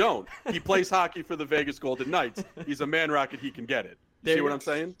 You don't. He plays hockey for the Vegas Golden Knights. He's a man rocket. He can get it. See what I'm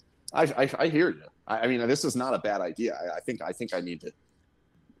saying? I hear you. I mean, this is not a bad idea. I think I need to,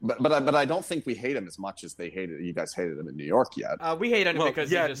 but I don't think we hate him as much as you guys hated him in New York yet. We hate him because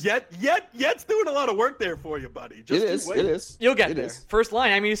Yet's doing a lot of work there for you, buddy. It is. You'll get there. First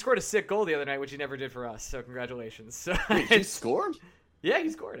line. I mean, he scored a sick goal the other night, which he never did for us. So congratulations. So he scored? Yeah,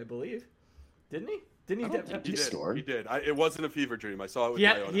 he scored. I believe. Didn't he? He scored. He did. It wasn't a fever dream. I saw it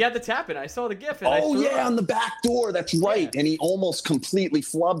with he had the tap in. I saw the GIF. On the back door. That's right. Yeah. And he almost completely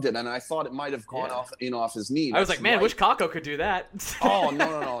flubbed it. And I thought it might have gone off his knee. I was like, man, wish Kakko could do that. Oh,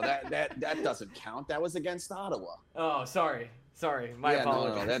 no. That doesn't count. That was against Ottawa. Oh, sorry. My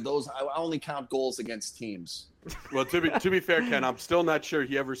apologies. No. I only count goals against teams. Well, to be fair, Ken, I'm still not sure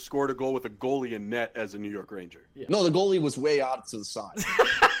he ever scored a goal with a goalie in net as a New York Ranger. Yeah. No, the goalie was way out to the side.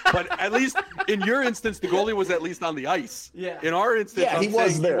 But at least in your instance, the goalie was at least on the ice. Yeah. In our instance, he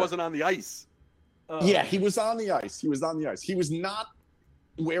was there. He wasn't on the ice. Yeah, he was on the ice. He was not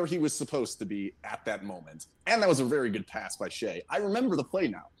where he was supposed to be at that moment. And that was a very good pass by Shea. I remember the play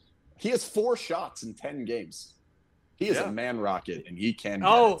now. He has 4 shots in 10 games. He is a man rocket, and he can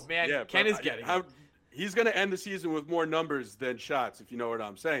Ken is getting it. He's going to end the season with more numbers than shots, if you know what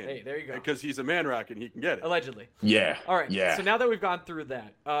I'm saying. Hey, there you go. Because he's a man rocket, he can get it. Allegedly. Yeah. All right. Yeah. So now that we've gone through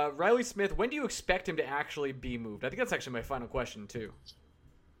that, Riley Smith, when do you expect him to actually be moved? I think that's actually my final question, too.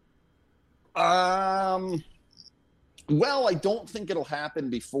 Well, I don't think it'll happen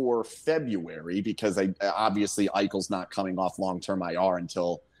before February because obviously Eichel's not coming off long-term IR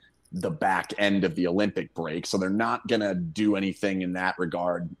until the back end of the Olympic break. So they're not going to do anything in that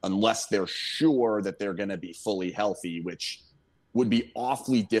regard unless they're sure that they're going to be fully healthy, which would be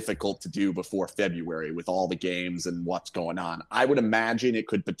awfully difficult to do before February with all the games and what's going on. I would imagine it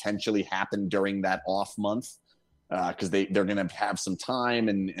could potentially happen during that off month because they're going to have some time.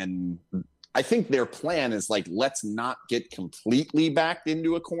 And I think their plan is like, let's not get completely backed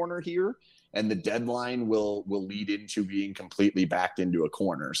into a corner here. And the deadline will lead into being completely backed into a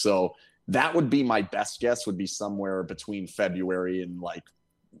corner. So that would be my best guess, would be somewhere between February and like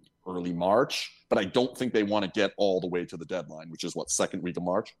early March. But I don't think they want to get all the way to the deadline, which is second week of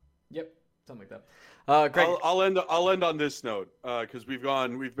March? Yep, something like that. Greg, I'll end on this note because we've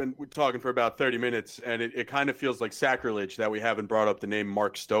been talking for about 30 minutes, and it kind of feels like sacrilege that we haven't brought up the name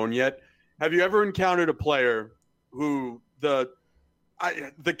Mark Stone yet. Have you ever encountered a player who the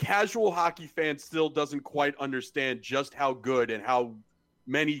casual hockey fan still doesn't quite understand just how good and how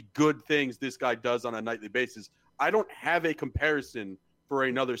many good things this guy does on a nightly basis? I don't have a comparison for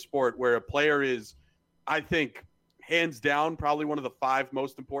another sport where a player is, I think, hands down, probably one of the 5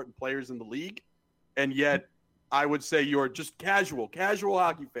 most important players in the league. And yet I would say you're just casual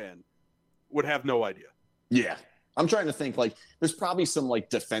hockey fan would have no idea. Yeah. I'm trying to think, like, there's probably some like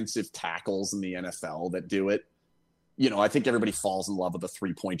defensive tackles in the NFL that do it. You know, I think everybody falls in love with the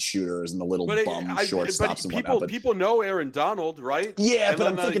 3-point shooters and the little shortstops and whatnot. People know Aaron Donald, right? Yeah, but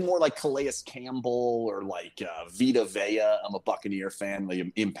I'm thinking more like Calais Campbell or like Vita Vea. I'm a Buccaneer fan.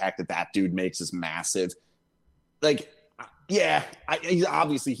 The impact that dude makes is massive. Like, yeah,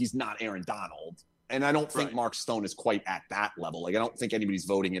 obviously he's not Aaron Donald. And I don't think Mark Stone is quite at that level. Like, I don't think anybody's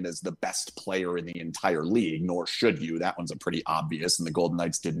voting it as the best player in the entire league, nor should you. That one's a pretty obvious. And the Golden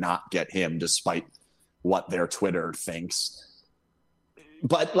Knights did not get him despite what their Twitter thinks.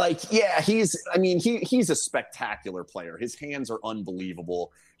 But like, yeah, he's a spectacular player. His hands are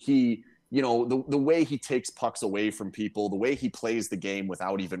unbelievable. He, you know, the way he takes pucks away from people, the way he plays the game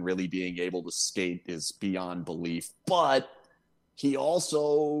without even really being able to skate is beyond belief. But he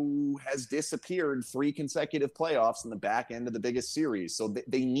also has disappeared 3 consecutive playoffs in the back end of the biggest series. So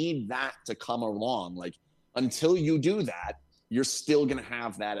they need that to come along. Like, until you do that, you're still going to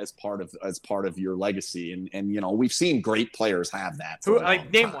have that as part of your legacy. And you know, we've seen great players have that.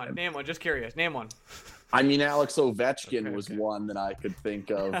 Name one. Just curious. Name one. I mean, Alex Ovechkin was one that I could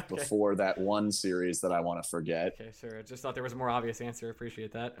think of before that one series that I want to forget. Okay, sure. I just thought there was a more obvious answer.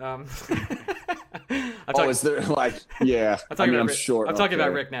 Appreciate that. Is there like, yeah. I'm sure. I'm talking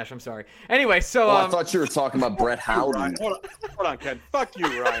about Rick Nash. I'm sorry. Anyway, so I thought you were talking about Brett Howden. Hold on, Ken. Fuck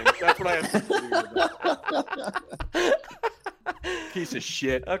you, Ryan. That's what I have to do. Piece of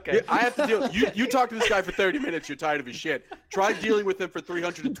shit. Okay. I have to deal. You talk to this guy for 30 minutes. You're tired of his shit. Try dealing with him for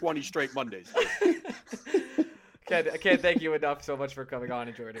 320 straight Mondays. Ken, thank you enough so much for coming on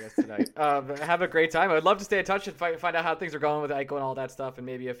and joining us tonight. Have a great time. I would love to stay in touch and find out how things are going with Eichel and all that stuff. And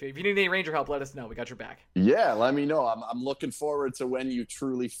maybe if you need any Ranger help, let us know. We got your back. Yeah, let me know. I'm looking forward to when you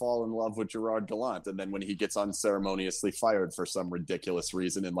truly fall in love with Gerard Gallant, and then when he gets unceremoniously fired for some ridiculous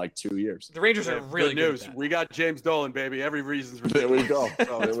reason in like 2 years. The Rangers are really good news. At that. We got James Dolan, baby. Every reason's There ridiculous. we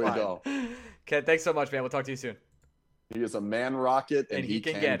go. There we go. Ken, thanks so much, man. We'll talk to you soon. He is a man rocket, and he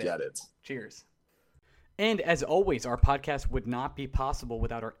can get it. Cheers. And as always, our podcast would not be possible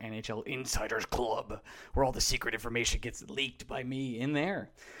without our NHL Insiders Club, where all the secret information gets leaked by me in there.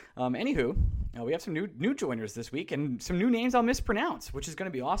 Anywho, we have some new joiners this week and some new names I'll mispronounce, which is going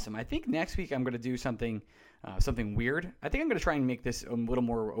to be awesome. I think next week I'm going to do something weird. I think I'm going to try and make this a little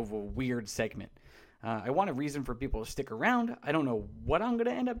more of a weird segment. I want a reason for people to stick around. I don't know what I'm going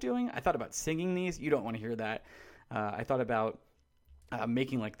to end up doing. I thought about singing these. You don't want to hear that. I thought about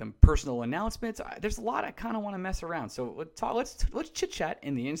making like them personal announcements. There's a lot I kind of want to mess around. So let's chit chat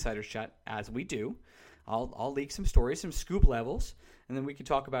in the Insiders chat as we do. I'll leak some stories, some scoop levels, and then we can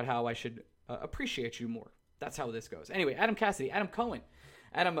talk about how I should appreciate you more. That's how this goes. Anyway, Adam Cassidy, Adam Cohen,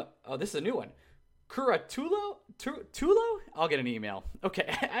 this is a new one. Curatulo? Tulo? I'll get an email. Okay,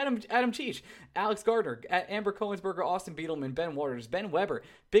 Adam Cheech, Alex Gardner, Amber Cohensberger, Austin Beetleman, Ben Waters, Ben Weber,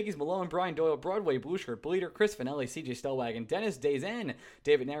 Biggies Malone, Brian Doyle, Broadway, Blue Shirt, Bleeder, Chris Finelli, CJ Stellwagen, Dennis Dazen,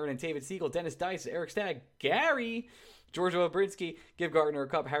 David Narron, David Siegel, Dennis Dice, Eric Stagg, Gary, Georgia Obrinsky, Give Gardner a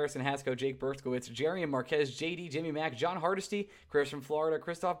Cup, Harrison Haskell, Jake Berskowitz, Jerry and Marquez, JD, Jimmy Mack, John Hardesty, Chris from Florida,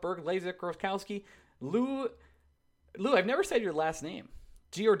 Christoph Berg, Lazik Groskowski, Lou, I've never said your last name.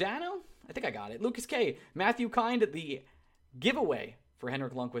 Giordano? I think I got it. Lucas K. Matthew Kind, the giveaway for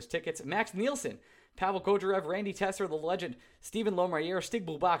Henrik Lundqvist tickets. Max Nielsen. Pavel Kojarev, Randy Tesser, the legend. Stephen Lomarier, Stig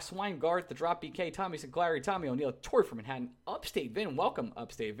Blubach, Swine Garth, the Drop BK, Tommy Sinclair, Tommy O'Neill, Tori from Manhattan, Upstate Vin. Welcome,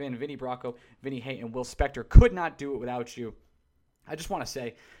 Upstate Vin. Vinny Bracco, Vinny Hay, and Will Spector. Could not do it without you. I just want to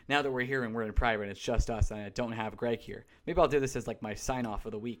say, now that we're here and we're in private and it's just us and I don't have Greg here, maybe I'll do this as like my sign-off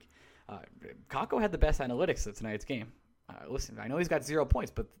of the week. Kakko had the best analytics of tonight's game. Listen, I know he's got 0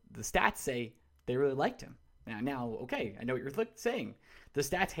 points, but the stats say they really liked him. Now, okay, I know what you're saying. The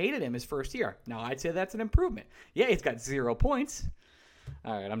stats hated him his first year. Now, I'd say that's an improvement. Yeah, he's got 0 points.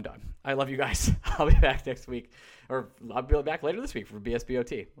 All right, I'm done. I love you guys. I'll be back next week, or I'll be back later this week for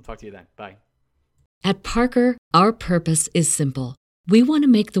BSBOT. We'll talk to you then. Bye. At Parker, our purpose is simple. We want to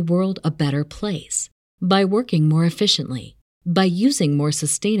make the world a better place by working more efficiently, by using more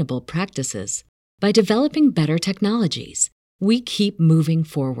sustainable practices, by developing better technologies. We keep moving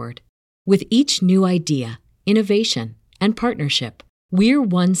forward. With each new idea, innovation, and partnership, we're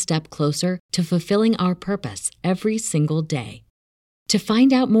one step closer to fulfilling our purpose every single day. To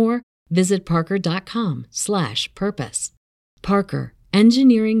find out more, visit parker.com/purpose. Parker,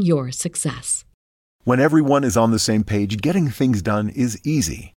 engineering your success. When everyone is on the same page, getting things done is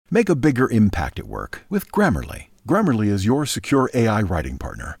easy. Make a bigger impact at work with Grammarly. Grammarly is your secure AI writing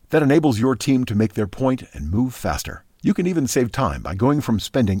partner that enables your team to make their point and move faster. You can even save time by going from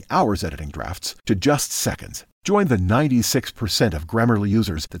spending hours editing drafts to just seconds. Join the 96% of Grammarly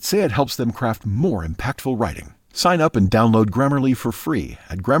users that say it helps them craft more impactful writing. Sign up and download Grammarly for free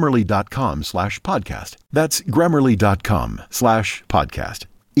at Grammarly.com/podcast. That's Grammarly.com/podcast.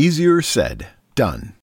 Easier said, done.